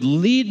that would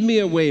lead me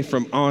away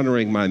from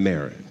honoring my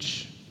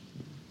marriage.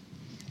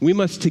 We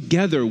must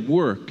together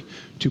work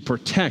to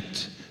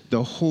protect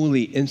the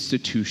holy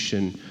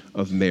institution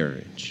of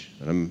marriage.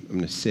 And I'm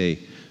going to say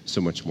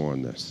so much more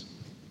on this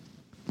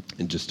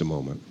in just a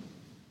moment.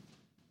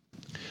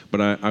 But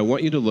I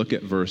want you to look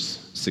at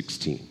verse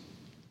 16.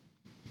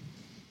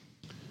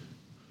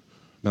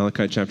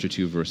 Malachi chapter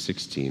 2, verse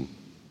 16.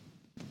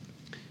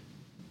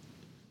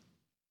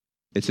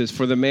 It says,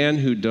 "For the man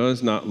who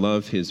does not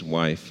love his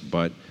wife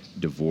but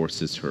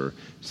divorces her,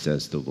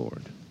 says the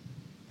Lord."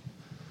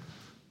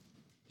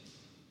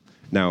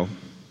 Now,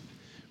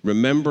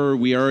 remember,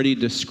 we already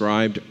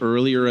described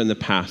earlier in the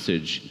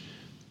passage,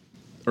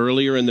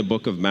 earlier in the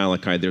book of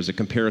Malachi, there's a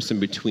comparison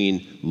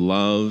between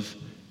love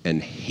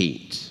and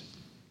hate.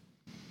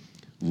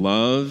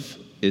 Love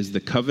is the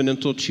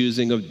covenantal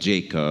choosing of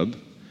Jacob,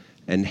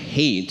 and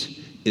hate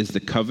is the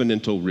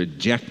covenantal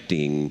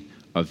rejecting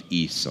of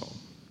Esau.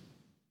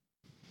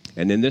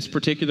 And in this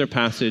particular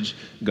passage,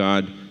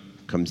 God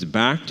comes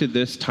back to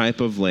this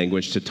type of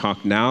language to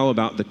talk now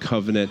about the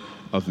covenant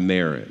of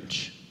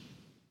marriage.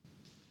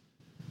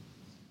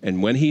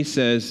 And when he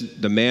says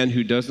the man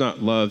who does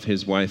not love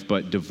his wife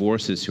but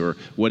divorces her,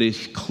 what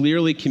he's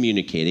clearly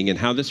communicating, and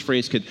how this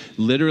phrase could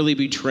literally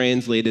be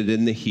translated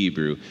in the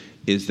Hebrew,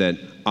 is that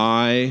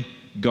I,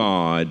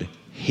 God,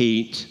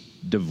 hate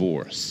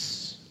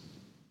divorce.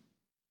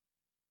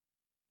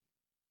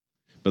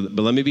 But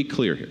let me be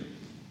clear here.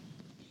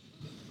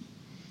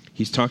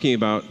 He's talking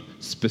about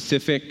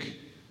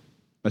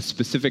a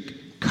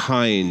specific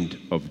kind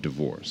of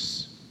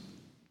divorce.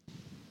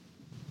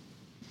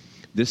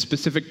 This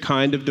specific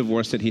kind of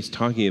divorce that he's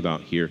talking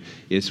about here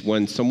is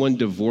when someone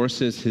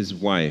divorces his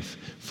wife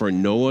for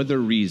no other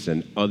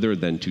reason other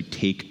than to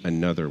take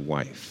another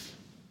wife.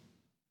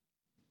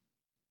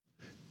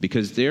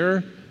 Because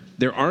there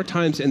are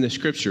times in the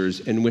scriptures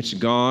in which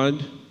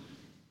God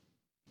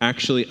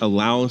actually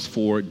allows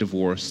for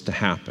divorce to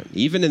happen.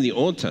 Even in the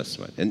Old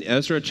Testament, in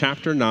Ezra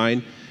chapter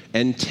 9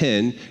 and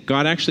 10,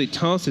 God actually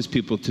tells his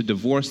people to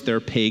divorce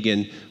their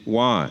pagan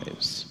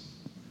wives.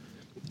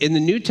 In the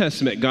New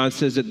Testament, God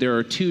says that there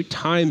are 2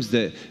 times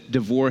that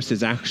divorce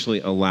is actually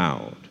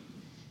allowed.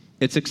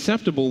 It's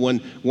acceptable when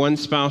one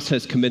spouse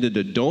has committed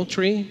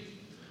adultery,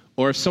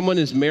 or if someone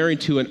is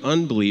married to an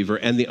unbeliever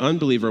and the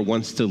unbeliever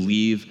wants to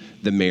leave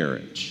the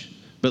marriage.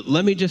 But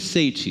let me just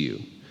say to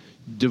you,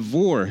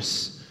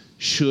 divorce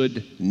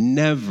should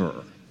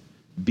never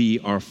be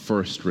our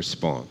first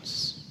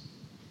response.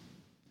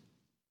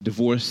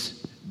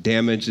 Divorce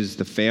damages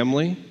the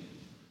family.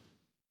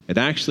 It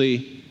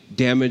actually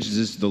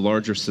damages the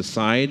larger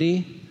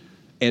society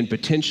and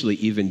potentially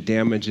even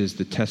damages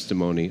the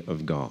testimony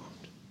of God.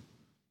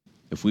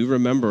 If we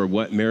remember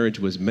what marriage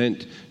was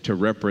meant to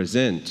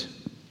represent,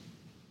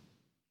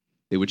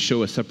 it would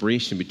show a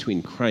separation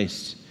between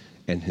Christ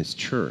and his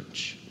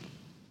church.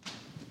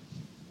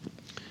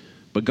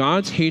 But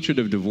God's hatred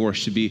of divorce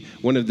should be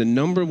one of the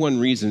number one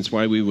reasons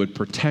why we would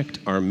protect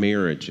our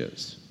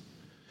marriages.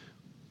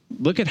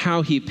 Look at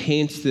how he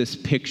paints this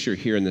picture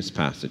here in this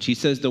passage. He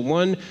says, the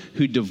one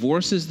who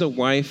divorces the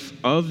wife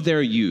of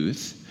their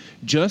youth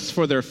just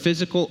for their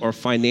physical or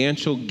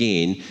financial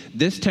gain,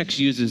 this text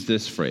uses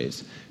this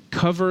phrase,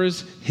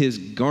 covers his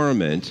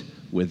garment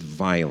with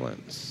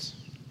violence.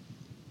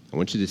 I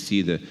want you to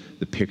see the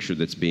picture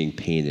that's being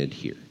painted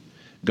here.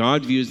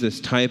 God views this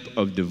type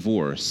of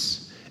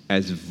divorce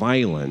as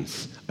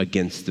violence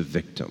against the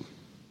victim.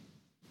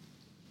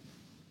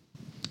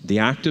 The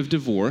act of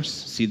divorce,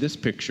 see this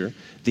picture,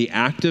 the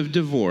act of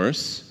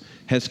divorce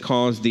has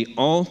caused the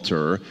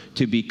altar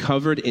to be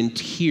covered in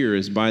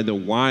tears by the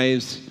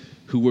wives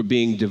who were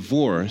being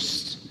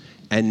divorced,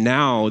 and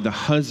now the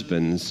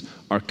husbands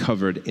are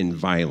covered in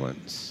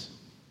violence.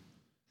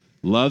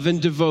 Love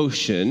and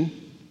devotion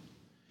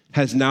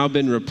has now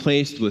been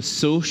replaced with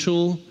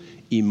social,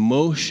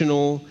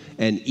 emotional,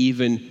 and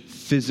even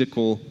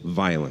physical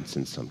violence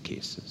in some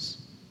cases.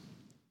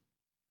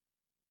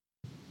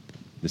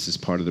 This is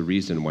part of the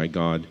reason why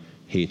God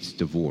hates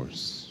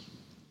divorce,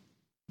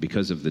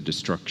 because of the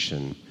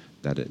destruction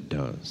that it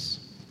does.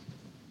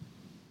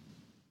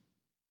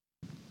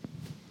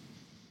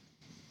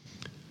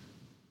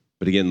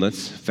 But again,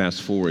 let's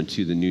fast forward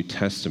to the New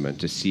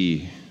Testament to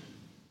see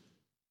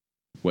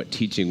what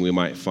teaching we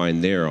might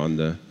find there on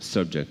the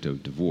subject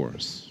of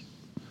divorce.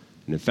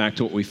 And in fact,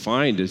 what we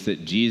find is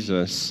that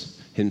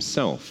Jesus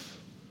himself,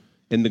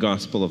 in the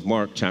Gospel of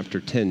Mark, chapter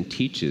 10,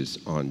 teaches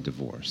on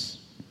divorce.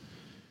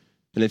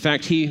 And in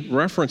fact, he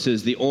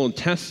references the Old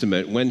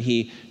Testament when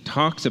he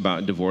talks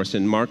about divorce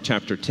in Mark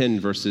chapter 10,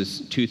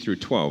 verses 2 through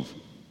 12.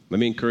 Let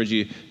me encourage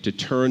you to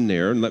turn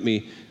there and let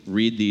me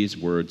read these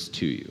words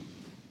to you.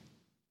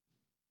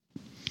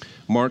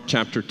 Mark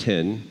chapter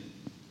 10,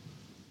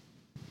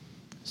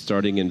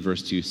 starting in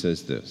verse 2,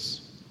 says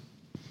this.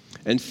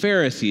 And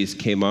Pharisees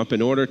came up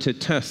in order to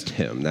test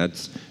him,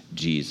 that's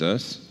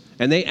Jesus,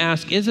 and they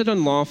asked, is it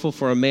unlawful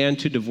for a man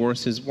to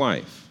divorce his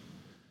wife?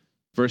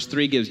 Verse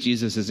 3 gives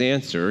Jesus his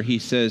answer. He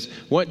says,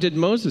 what did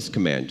Moses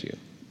command you?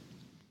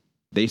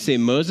 They say,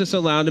 Moses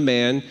allowed a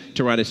man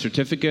to write a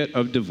certificate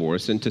of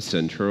divorce and to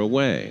send her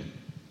away.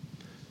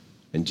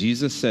 And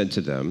Jesus said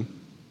to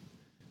them,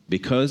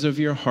 because of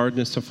your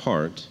hardness of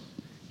heart,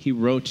 he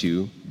wrote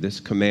you this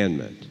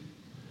commandment.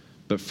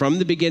 But from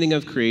the beginning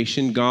of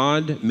creation,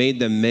 God made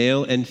them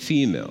male and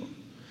female.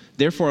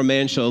 Therefore, a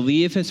man shall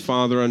leave his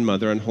father and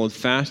mother and hold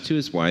fast to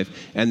his wife,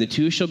 and the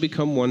two shall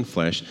become one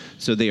flesh.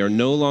 So they are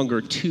no longer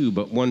two,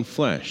 but one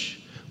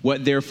flesh.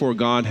 What therefore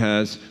God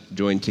has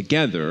joined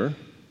together,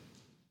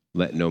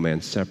 let no man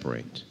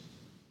separate.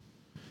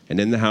 And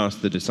in the house,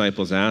 the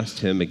disciples asked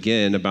him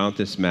again about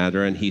this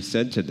matter, and he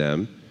said to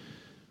them,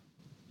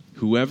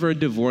 whoever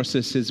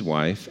divorces his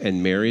wife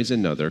and marries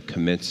another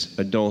commits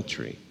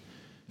adultery.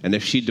 And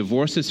if she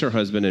divorces her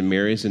husband and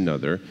marries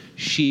another,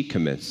 she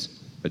commits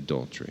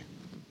adultery.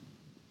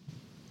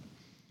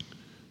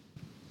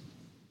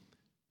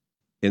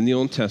 In the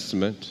Old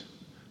Testament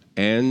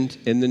and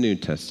in the New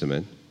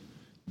Testament,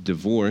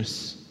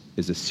 Divorce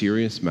is a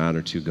serious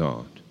matter to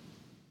God,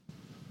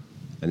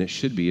 and it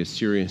should be a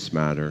serious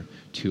matter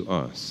to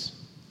us.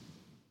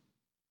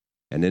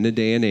 And in a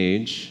day and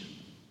age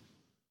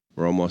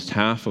where almost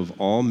half of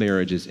all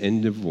marriages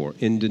end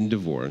in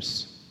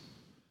divorce,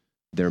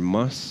 there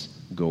must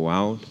go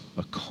out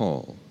a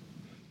call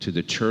to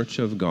the church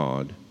of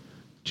God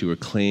to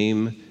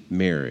reclaim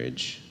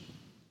marriage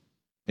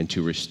and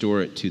to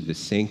restore it to the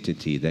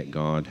sanctity that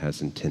God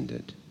has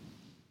intended.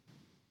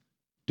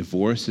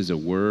 Divorce is a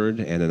word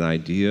and an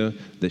idea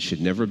that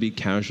should never be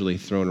casually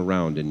thrown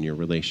around in your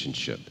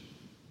relationship,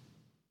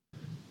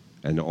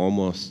 and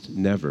almost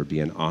never be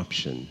an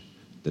option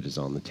that is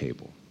on the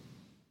table.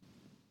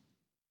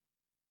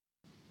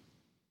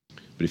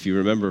 But if you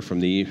remember from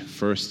the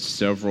first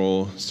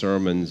several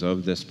sermons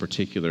of this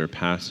particular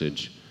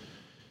passage,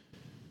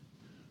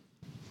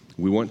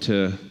 we want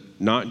to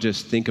not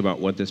just think about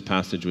what this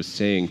passage was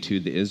saying to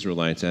the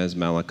Israelites as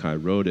Malachi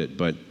wrote it,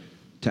 but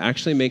to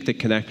actually make the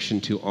connection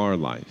to our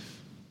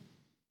life.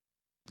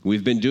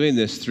 We've been doing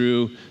this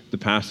through the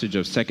passage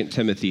of 2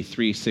 Timothy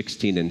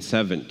 3:16 and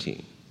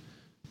 17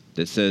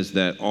 that says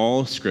that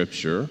all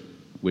Scripture,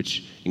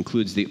 which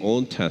includes the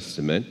Old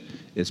Testament,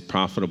 is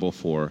profitable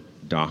for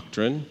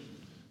doctrine,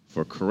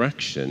 for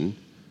correction,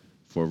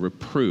 for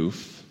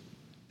reproof,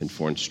 and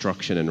for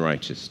instruction in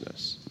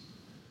righteousness.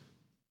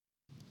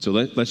 So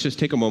let's just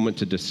take a moment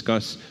to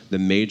discuss the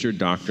major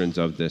doctrines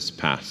of this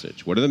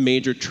passage. What are the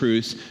major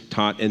truths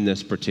taught in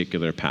this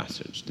particular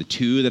passage? The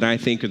two that I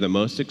think are the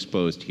most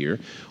exposed here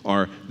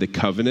are the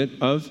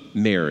covenant of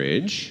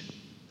marriage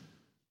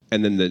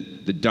and then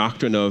the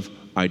doctrine of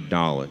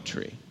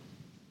idolatry.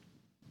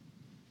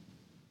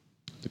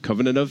 The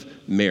covenant of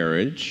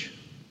marriage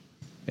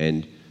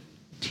and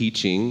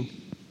teaching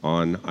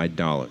on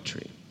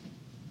idolatry.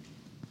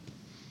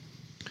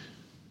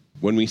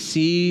 When we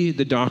see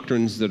the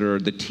doctrines that are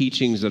the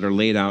teachings that are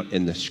laid out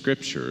in the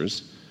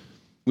Scriptures,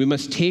 we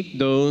must take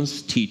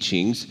those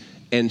teachings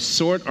and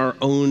sort our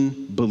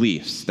own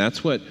beliefs.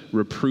 That's what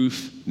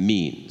reproof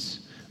means.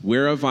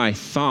 Where have I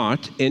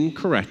thought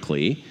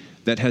incorrectly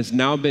that has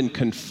now been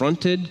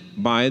confronted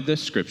by the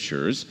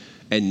Scriptures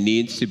and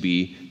needs to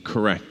be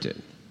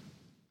corrected?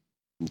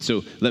 And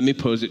so let me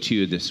pose it to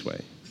you this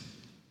way.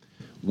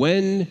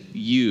 When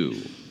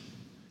you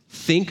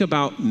think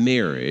about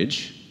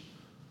marriage,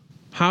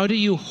 how do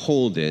you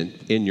hold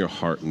it in your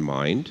heart and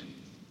mind?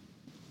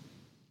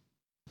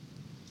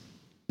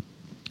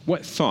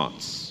 What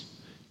thoughts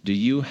do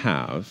you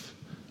have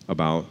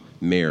about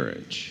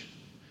marriage?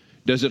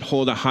 Does it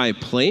hold a high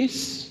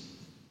place?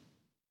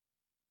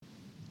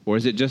 Or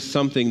is it just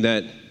something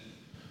that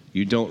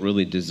you don't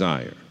really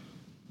desire?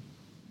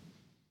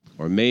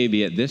 Or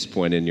maybe at this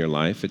point in your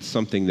life, it's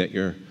something that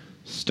you're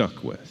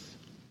stuck with.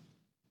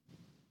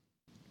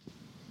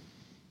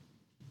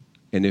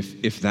 And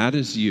if that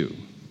is you,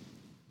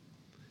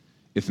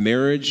 if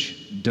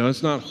marriage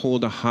does not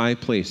hold a high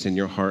place in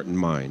your heart and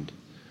mind,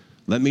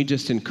 let me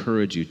just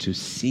encourage you to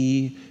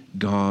see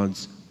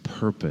God's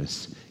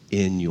purpose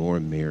in your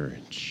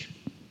marriage.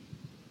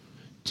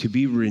 To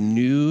be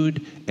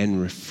renewed and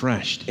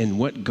refreshed in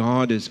what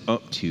God is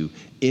up to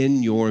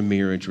in your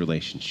marriage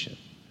relationship.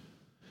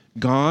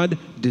 God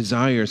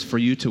desires for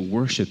you to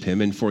worship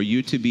Him and for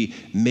you to be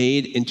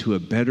made into a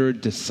better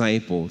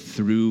disciple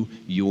through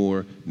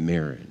your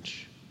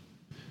marriage.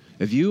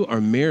 If you are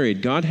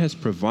married, God has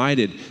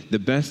provided the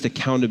best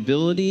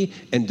accountability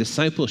and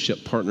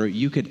discipleship partner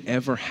you could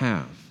ever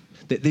have.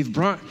 He's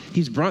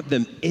brought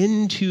them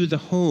into the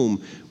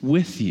home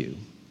with you.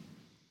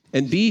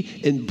 And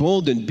be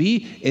emboldened,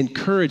 be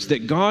encouraged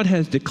that God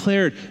has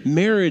declared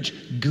marriage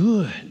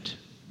good.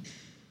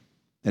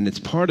 And it's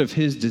part of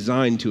His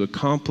design to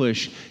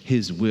accomplish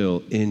His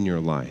will in your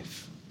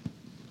life.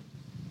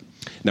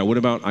 Now, what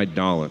about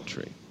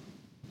idolatry?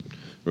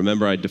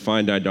 Remember, I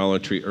defined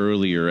idolatry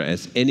earlier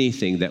as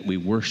anything that we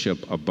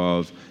worship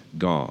above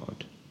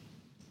God.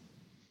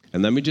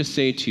 And let me just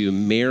say to you,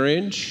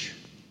 marriage,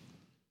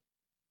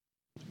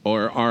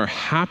 or our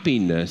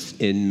happiness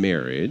in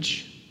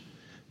marriage,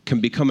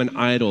 can become an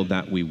idol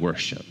that we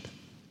worship.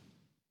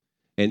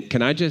 And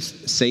can I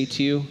just say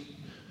to you,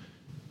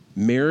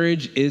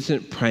 marriage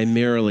isn't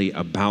primarily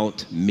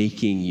about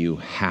making you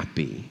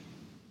happy.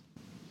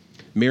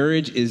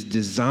 Marriage is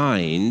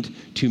designed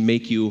to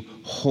make you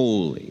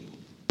holy.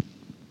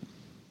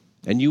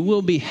 And you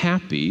will be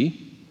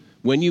happy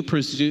when you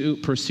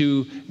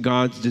pursue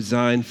God's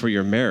design for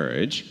your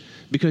marriage,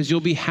 because you'll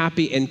be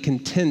happy and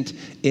content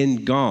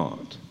in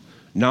God,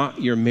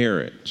 not your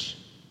marriage.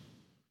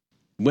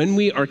 When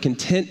we are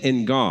content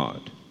in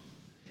God,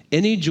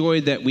 any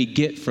joy that we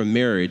get from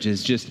marriage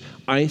is just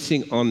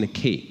icing on the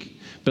cake.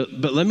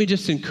 But let me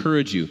just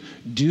encourage you,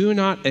 do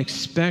not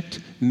expect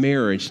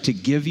marriage to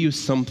give you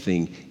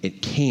something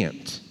it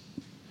can't.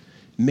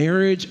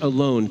 Marriage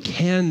alone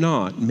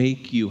cannot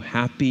make you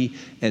happy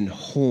and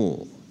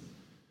whole.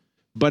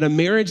 But a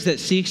marriage that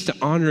seeks to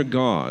honor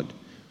God,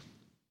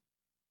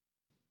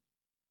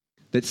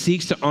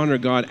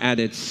 at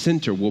its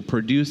center, will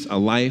produce a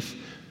life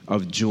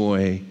of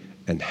joy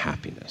and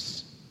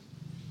happiness.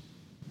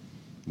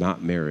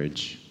 not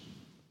marriage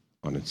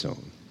on its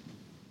own.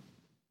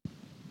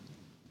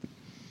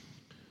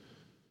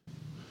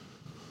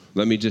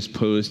 Let me just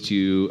pose to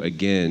you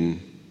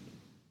again,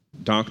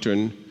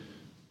 doctrine,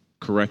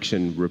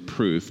 correction,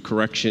 reproof.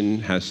 Correction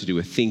has to do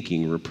with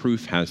thinking.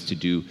 Reproof has to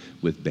do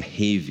with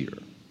behavior.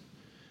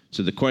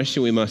 So the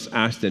question we must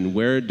ask then,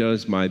 where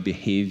does my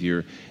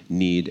behavior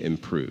need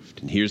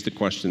improved? And here's the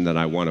question that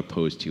I want to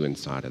pose to you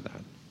inside of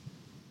that.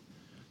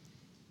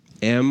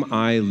 Am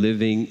I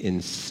living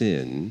in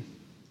sin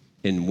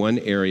in one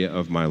area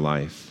of my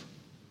life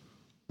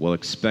while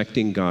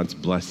expecting God's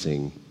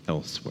blessing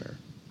elsewhere?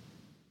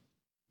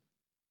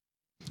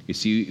 You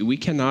see, we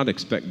cannot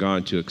expect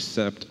God to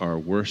accept our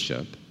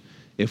worship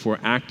if we're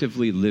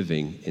actively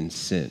living in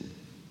sin.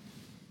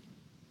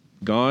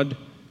 God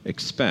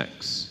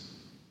expects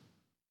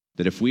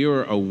that if we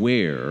are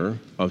aware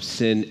of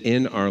sin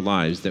in our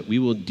lives, that we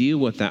will deal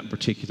with that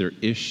particular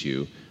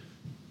issue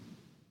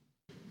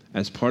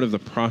as part of the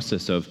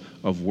process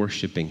of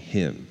worshiping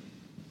Him.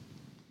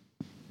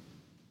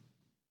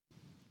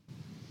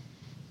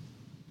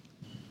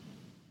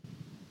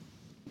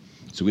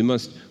 So we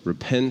must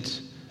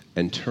repent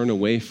and turn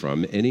away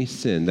from any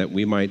sin that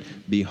we might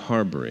be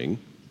harboring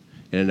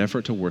in an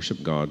effort to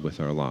worship God with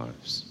our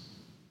lives.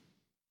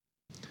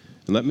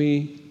 And let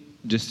me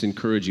just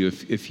encourage you,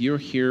 if you're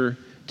here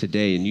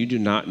today and you do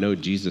not know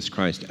Jesus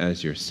Christ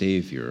as your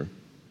Savior,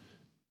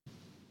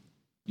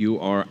 you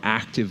are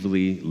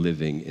actively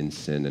living in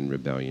sin and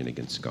rebellion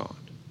against God.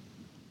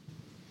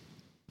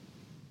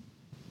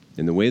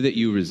 And the way that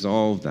you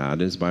resolve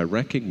that is by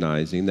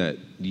recognizing that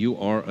you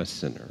are a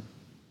sinner,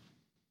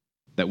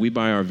 that we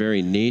by our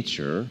very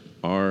nature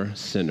are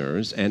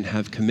sinners and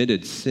have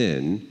committed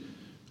sin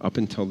up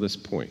until this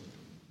point.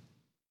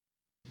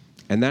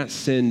 And that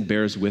sin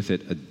bears with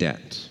it a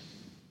debt.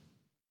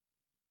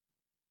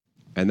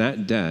 And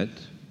that debt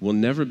will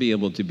never be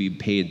able to be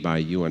paid by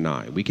you and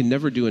I. We can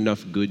never do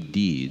enough good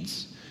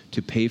deeds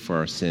to pay for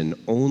our sin.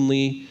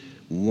 Only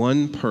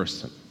one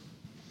person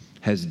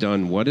has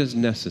done what is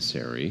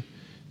necessary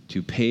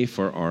to pay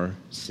for our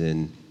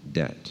sin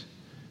debt.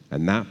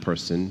 And that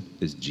person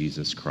is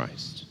Jesus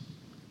Christ.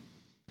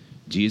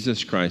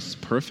 Jesus Christ's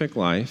perfect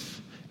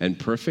life and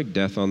perfect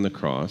death on the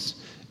cross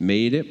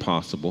made it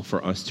possible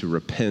for us to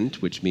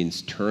repent, which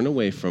means turn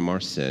away from our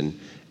sin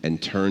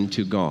and turn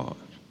to God.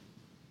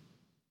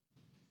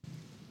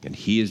 And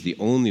He is the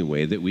only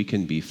way that we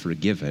can be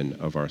forgiven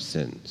of our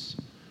sins.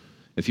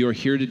 If you are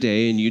here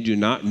today and you do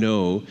not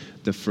know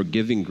the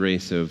forgiving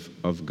grace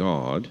of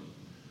God,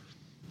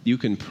 you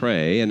can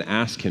pray and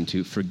ask Him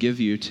to forgive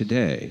you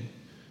today.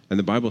 And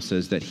the Bible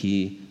says that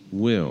He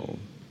will.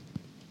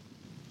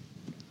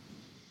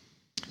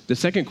 The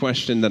second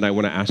question that I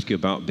want to ask you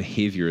about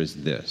behavior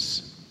is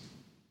this: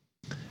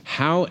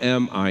 how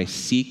am I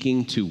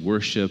seeking to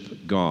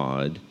worship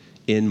God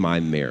in my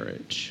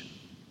marriage?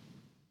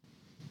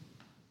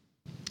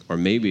 Or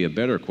maybe a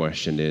better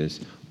question is,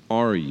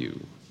 are you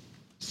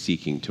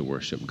seeking to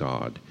worship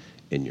God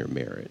in your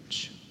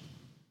marriage?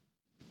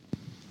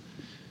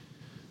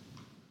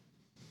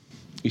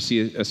 You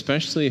see,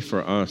 especially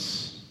for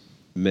us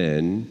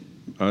men,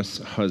 us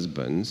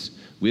husbands,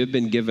 we have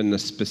been given the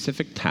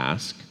specific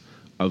task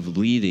of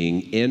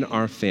leading in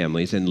our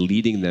families and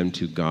leading them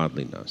to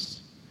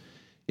godliness.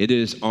 It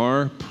is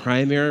our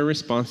primary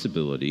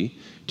responsibility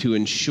to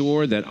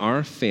ensure that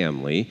our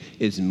family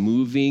is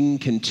moving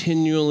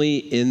continually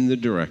in the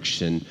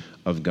direction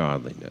of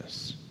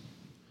godliness.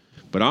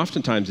 But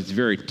oftentimes it's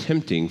very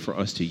tempting for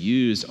us to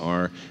use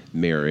our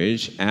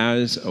marriage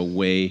as a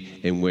way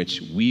in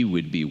which we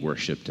would be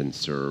worshiped and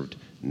served,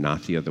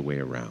 not the other way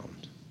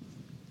around.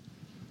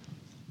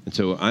 And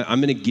so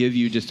I'm going to give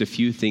you just a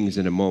few things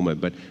in a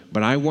moment,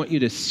 but I want you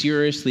to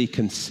seriously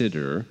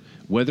consider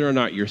whether or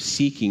not you're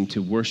seeking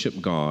to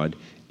worship God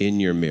in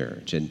your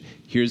marriage. And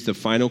here's the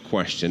final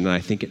question, and I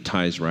think it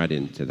ties right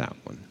into that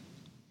one.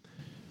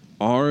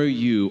 Are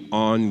you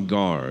on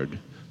guard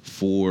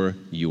for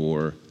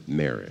your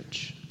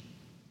marriage?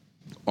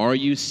 Are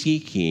you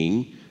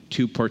seeking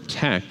to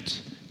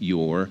protect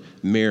your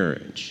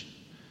marriage?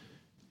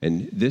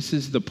 And this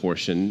is the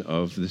portion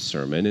of the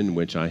sermon in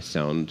which I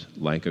sound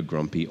like a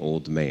grumpy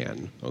old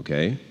man,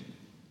 okay?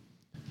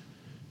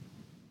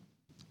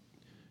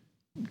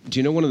 Do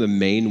you know one of the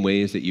main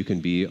ways that you can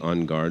be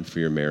on guard for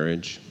your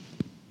marriage?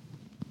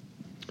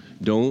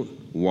 Don't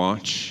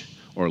watch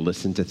or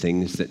listen to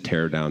things that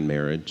tear down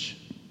marriage.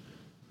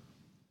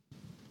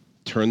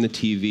 Turn the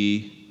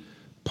TV,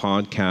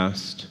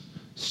 podcast,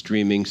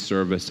 streaming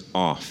service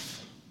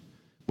off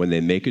when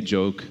they make a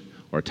joke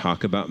or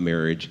talk about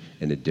marriage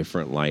in a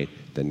different light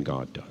than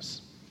God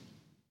does.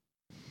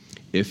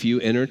 If you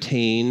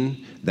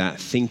entertain that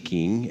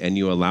thinking and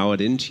you allow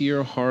it into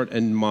your heart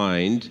and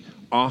mind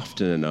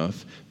often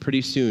enough,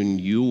 pretty soon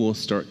you will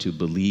start to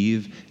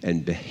believe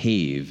and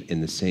behave in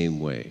the same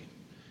way.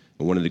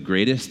 And one of the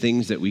greatest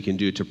things that we can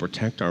do to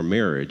protect our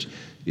marriage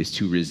is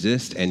to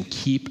resist and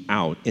keep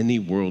out any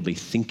worldly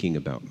thinking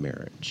about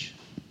marriage.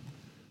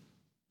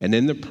 And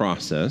in the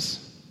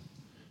process,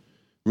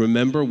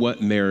 remember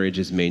what marriage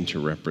is made to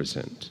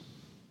represent.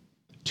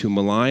 To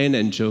malign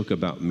and joke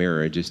about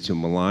marriage is to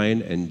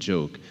malign and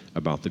joke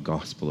about the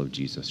gospel of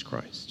Jesus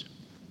Christ.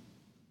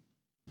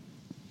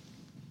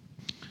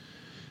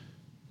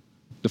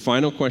 The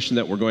final question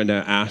that we're going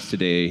to ask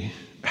today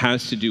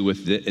has to do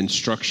with the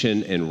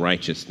instruction in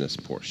righteousness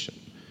portion.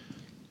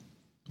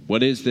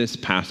 What is this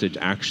passage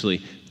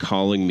actually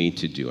calling me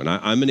to do? And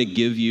I'm going to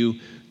give you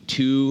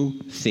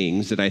two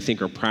things that I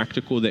think are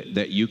practical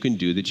that you can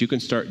do, that you can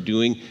start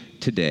doing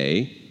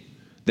today,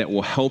 that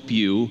will help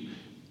you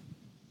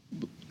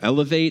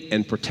elevate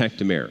and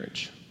protect a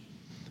marriage.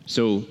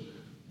 So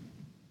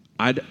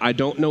I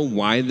don't know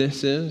why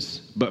this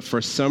is, but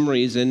for some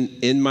reason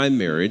in my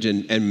marriage,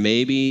 and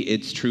maybe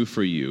it's true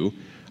for you,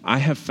 I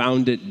have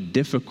found it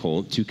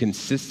difficult to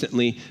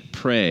consistently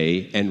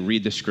pray and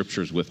read the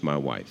scriptures with my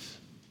wife.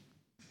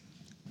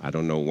 I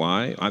don't know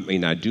why. I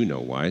mean, I do know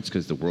why. It's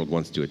because the world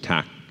wants to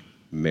attack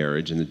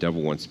marriage and the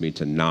devil wants me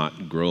to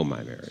not grow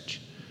my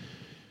marriage.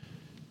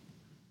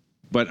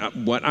 But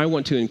what I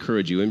want to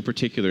encourage you, in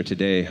particular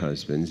today,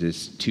 husbands,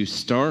 is to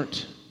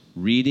start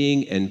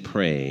reading and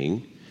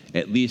praying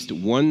at least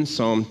one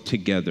psalm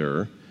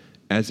together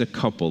as a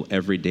couple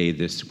every day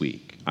this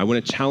week. I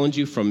want to challenge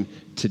you from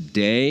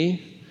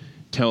today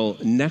till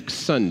next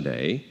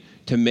Sunday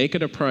to make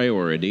it a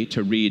priority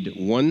to read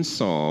one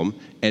psalm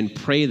and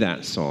pray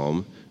that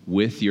psalm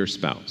with your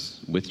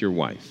spouse, with your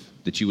wife,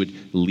 that you would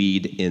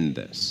lead in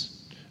this.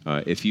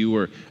 If you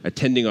were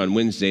attending on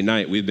Wednesday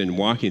night, we've been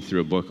walking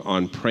through a book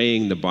on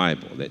praying the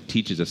Bible that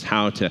teaches us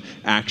how to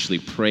actually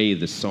pray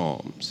the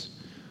Psalms.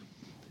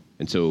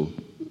 And so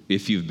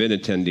if you've been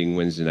attending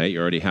Wednesday night, you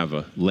already have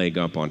a leg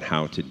up on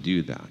how to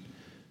do that.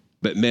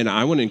 But men,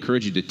 I want to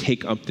encourage you to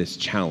take up this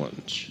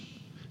challenge,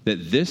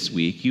 that this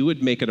week you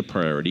would make it a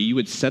priority. You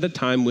would set a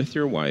time with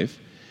your wife,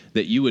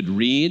 that you would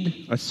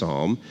read a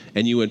psalm,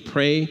 and you would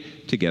pray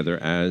together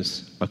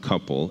as a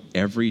couple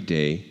every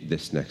day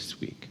this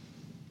next week.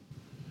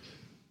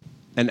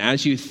 And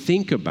as you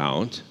think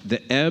about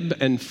the ebb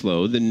and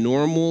flow, the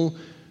normal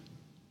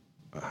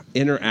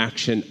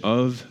interaction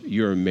of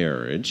your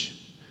marriage,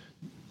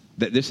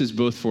 that this is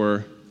both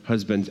for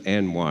husbands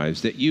and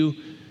wives, that you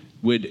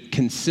would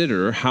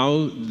consider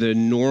how the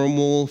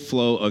normal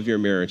flow of your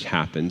marriage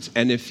happens.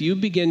 And if you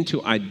begin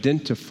to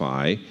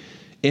identify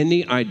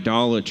any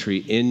idolatry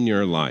in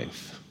your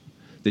life,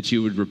 that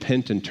you would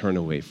repent and turn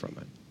away from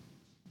it.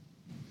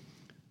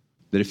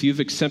 That if you've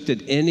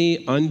accepted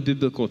any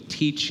unbiblical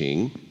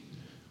teaching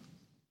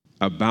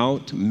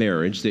about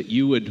marriage, that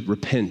you would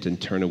repent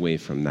and turn away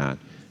from that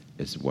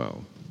as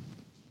well.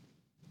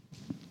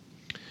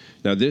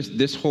 Now,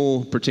 this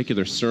whole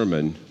particular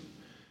sermon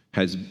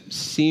has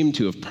seemed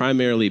to have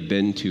primarily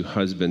been to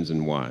husbands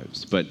and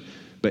wives. But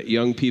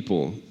young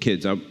people,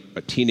 kids,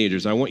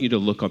 teenagers, I want you to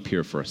look up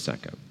here for a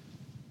second.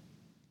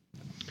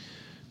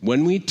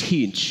 When we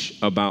teach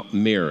about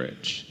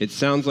marriage, it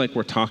sounds like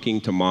we're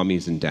talking to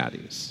mommies and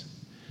daddies.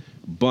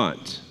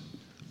 But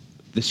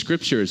the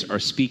scriptures are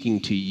speaking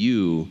to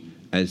you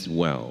as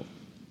well.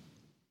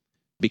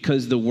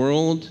 Because the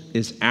world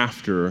is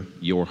after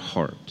your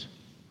heart.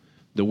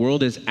 The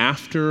world is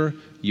after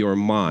your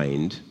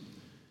mind.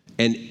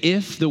 And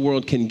if the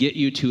world can get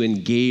you to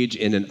engage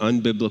in an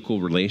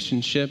unbiblical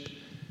relationship,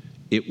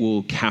 it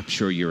will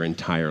capture your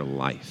entire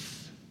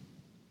life.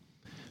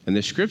 And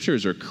the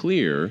scriptures are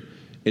clear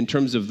in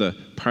terms of the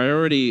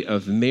priority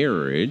of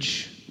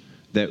marriage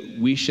that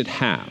we should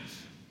have.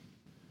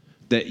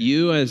 That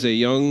you as a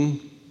young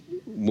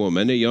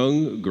woman, a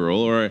young girl,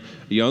 or a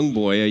young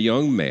boy, a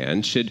young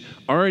man should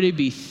already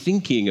be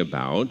thinking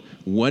about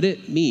what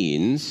it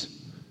means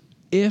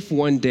if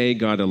one day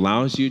God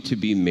allows you to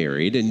be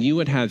married and you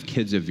would have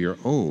kids of your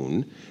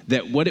own,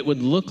 that what it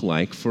would look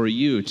like for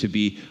you to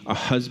be a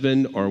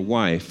husband or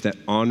wife that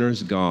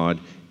honors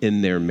God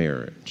in their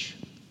marriage.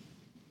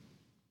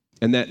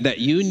 And that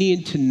you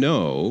need to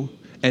know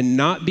and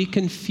not be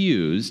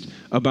confused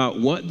about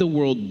what the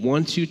world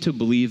wants you to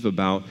believe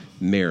about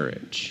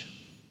marriage.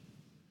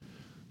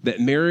 That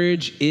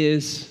marriage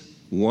is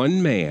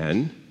one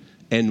man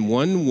and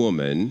one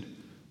woman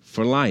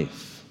for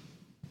life.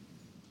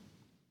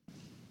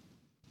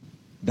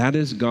 That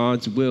is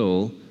God's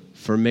will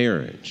for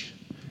marriage.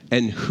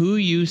 And who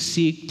you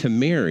seek to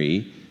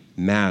marry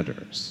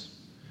matters.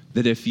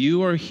 That if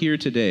you are here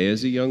today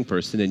as a young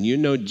person and you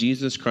know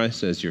Jesus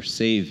Christ as your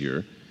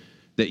Savior,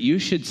 that you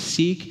should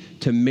seek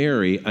to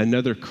marry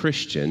another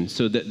Christian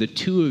so that the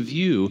two of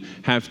you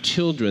have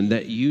children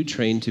that you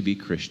train to be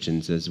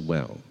Christians as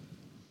well.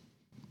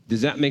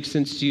 Does that make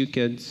sense to you,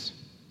 kids?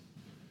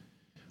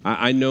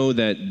 I know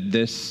that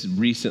this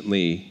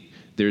recently,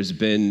 there's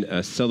been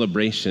a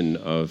celebration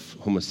of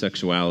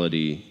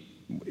homosexuality.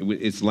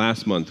 It's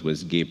last month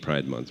was Gay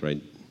Pride Month,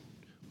 right?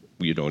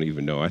 You don't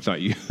even know. I thought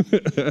you...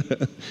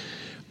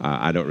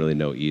 I don't really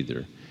know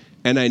either.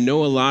 And I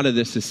know a lot of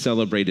this is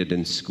celebrated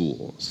in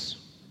schools.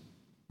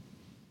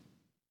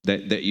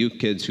 That you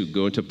kids who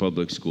go to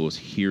public schools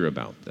hear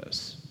about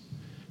this.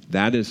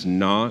 That is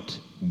not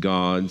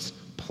God's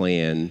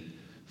plan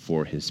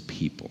for his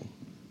people.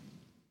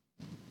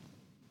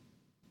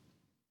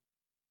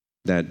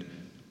 That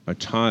a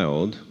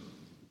child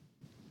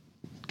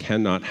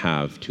cannot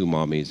have two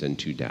mommies and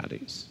two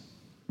daddies,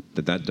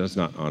 that does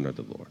not honor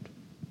the Lord.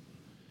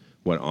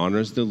 What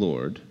honors the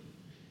Lord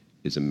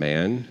is a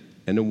man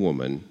and a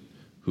woman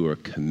who are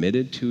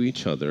committed to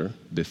each other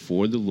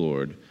before the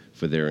Lord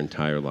for their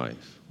entire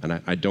life. And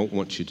I don't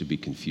want you to be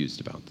confused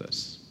about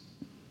this,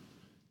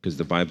 because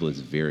the Bible is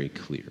very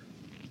clear.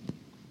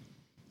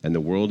 And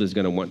the world is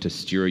going to want to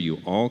steer you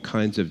all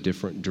kinds of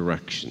different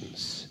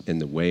directions in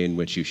the way in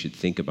which you should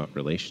think about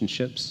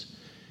relationships,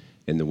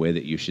 in the way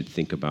that you should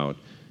think about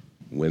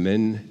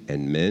women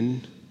and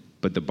men.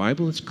 But the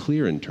Bible is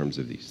clear in terms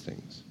of these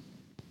things.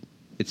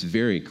 It's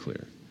very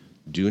clear.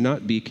 Do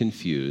not be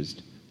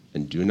confused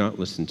and do not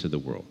listen to the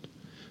world.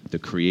 The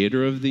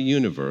creator of the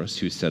universe,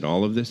 who set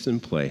all of this in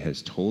play,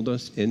 has told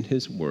us in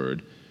his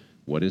word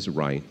what is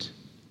right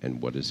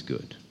and what is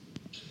good.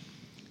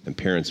 And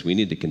parents, we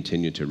need to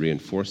continue to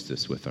reinforce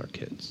this with our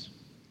kids.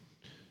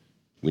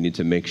 We need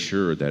to make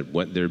sure that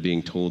what they're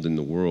being told in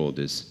the world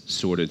is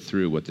sorted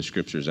through what the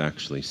scriptures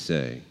actually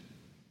say.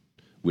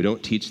 We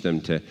don't teach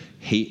them to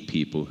hate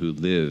people who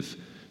live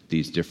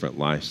these different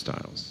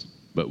lifestyles,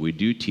 but we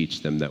do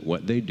teach them that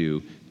what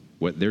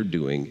they're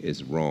doing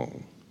is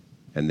wrong,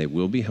 and they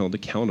will be held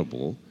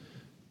accountable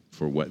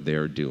for what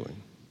they're doing.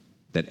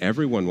 That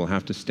everyone will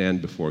have to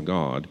stand before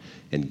God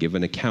and give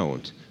an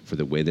account for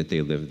the way that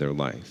they live their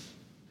life.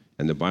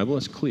 And the Bible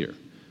is clear.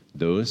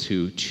 Those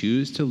who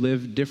choose to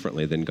live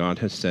differently than God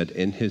has said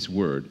in his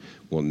word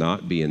will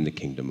not be in the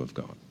kingdom of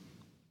God.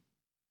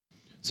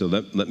 So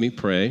let me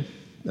pray,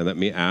 and let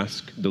me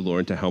ask the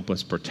Lord to help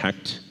us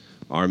protect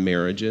our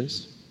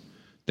marriages,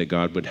 that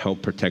God would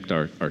help protect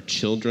our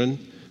children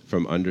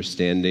from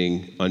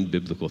understanding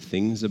unbiblical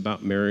things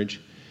about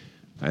marriage,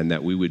 and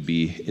that we would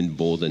be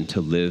emboldened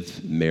to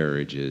live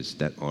marriages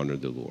that honor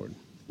the Lord.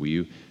 Will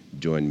you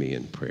join me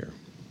in prayer?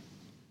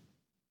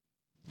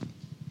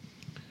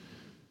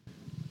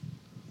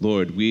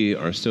 Lord, we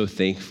are so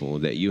thankful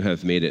that you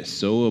have made it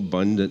so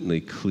abundantly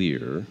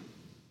clear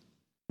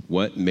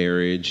what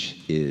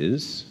marriage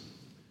is,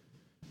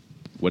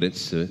 what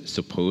it's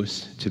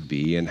supposed to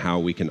be, and how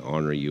we can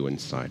honor you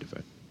inside of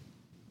it.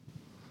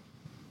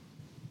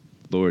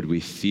 Lord, we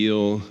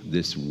feel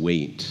this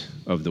weight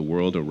of the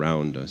world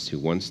around us who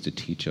wants to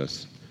teach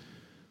us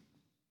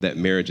that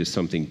marriage is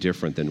something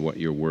different than what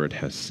your word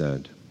has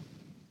said.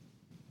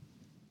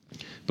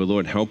 But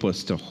Lord, help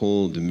us to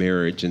hold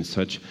marriage in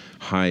such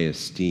high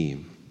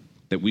esteem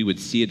that we would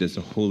see it as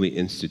a holy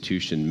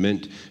institution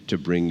meant to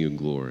bring you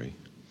glory.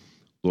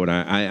 Lord,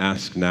 I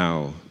ask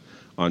now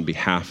on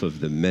behalf of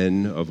the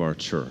men of our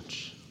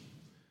church,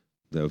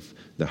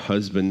 the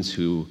husbands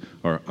who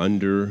are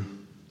under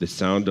the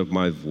sound of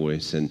my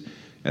voice, and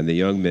the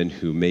young men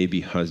who may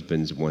be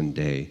husbands one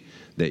day,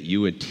 that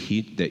you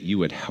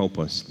would help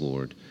us,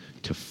 Lord,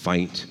 to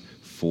fight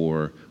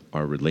for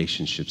our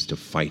relationships, to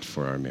fight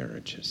for our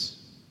marriages.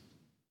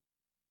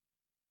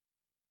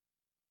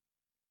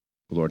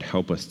 Lord,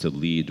 help us to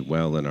lead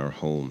well in our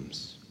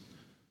homes.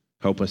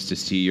 Help us to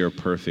see your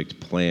perfect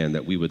plan,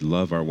 that we would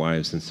love our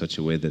wives in such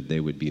a way that they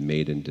would be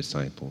maiden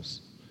disciples.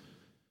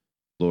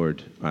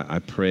 Lord, I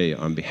pray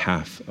on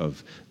behalf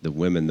of the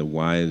women, the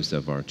wives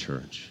of our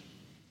church.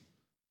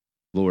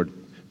 Lord,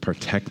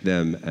 protect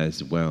them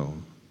as well.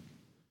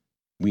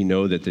 We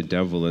know that the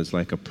devil is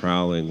like a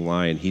prowling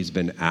lion. He's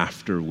been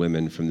after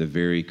women from the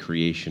very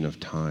creation of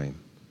time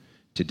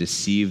to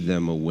deceive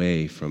them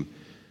away from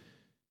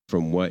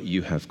what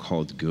you have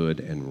called good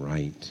and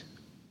right.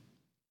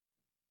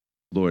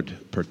 Lord,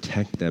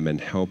 protect them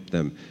and help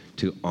them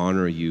to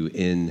honor you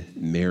in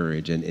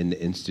marriage and in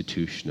the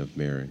institution of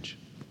marriage.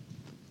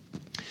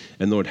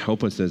 And Lord,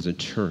 help us as a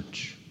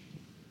church.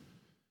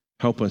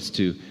 Help us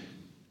to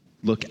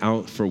look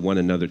out for one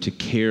another, to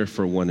care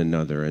for one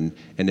another. And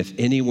if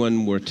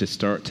anyone were to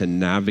start to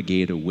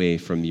navigate away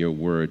from your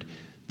word,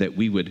 that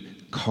we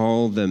would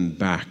call them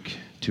back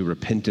to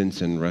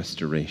repentance and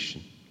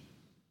restoration.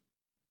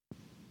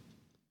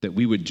 That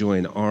we would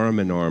join arm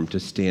in arm to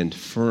stand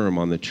firm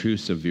on the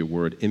truths of your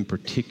word, in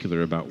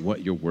particular about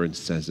what your word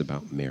says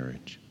about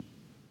marriage.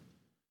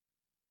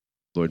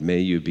 Lord, may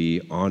you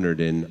be honored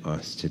in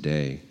us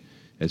today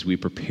as we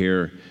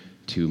prepare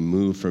to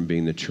move from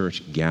being the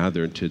church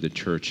gathered to the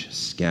church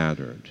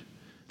scattered,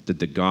 that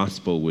the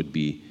gospel would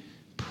be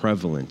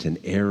prevalent in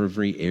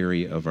every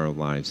area of our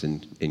lives,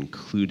 and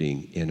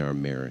including in our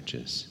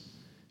marriages.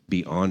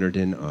 Be honored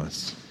in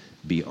us.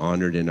 Be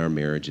honored in our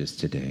marriages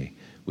today.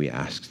 We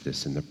ask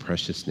this in the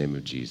precious name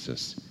of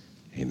Jesus.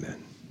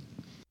 Amen.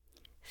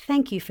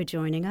 Thank you for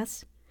joining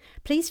us.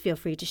 Please feel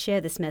free to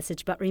share this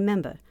message, but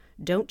remember,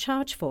 don't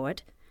charge for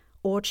it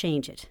or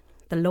change it.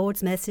 The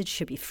Lord's message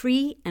should be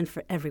free and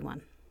for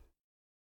everyone.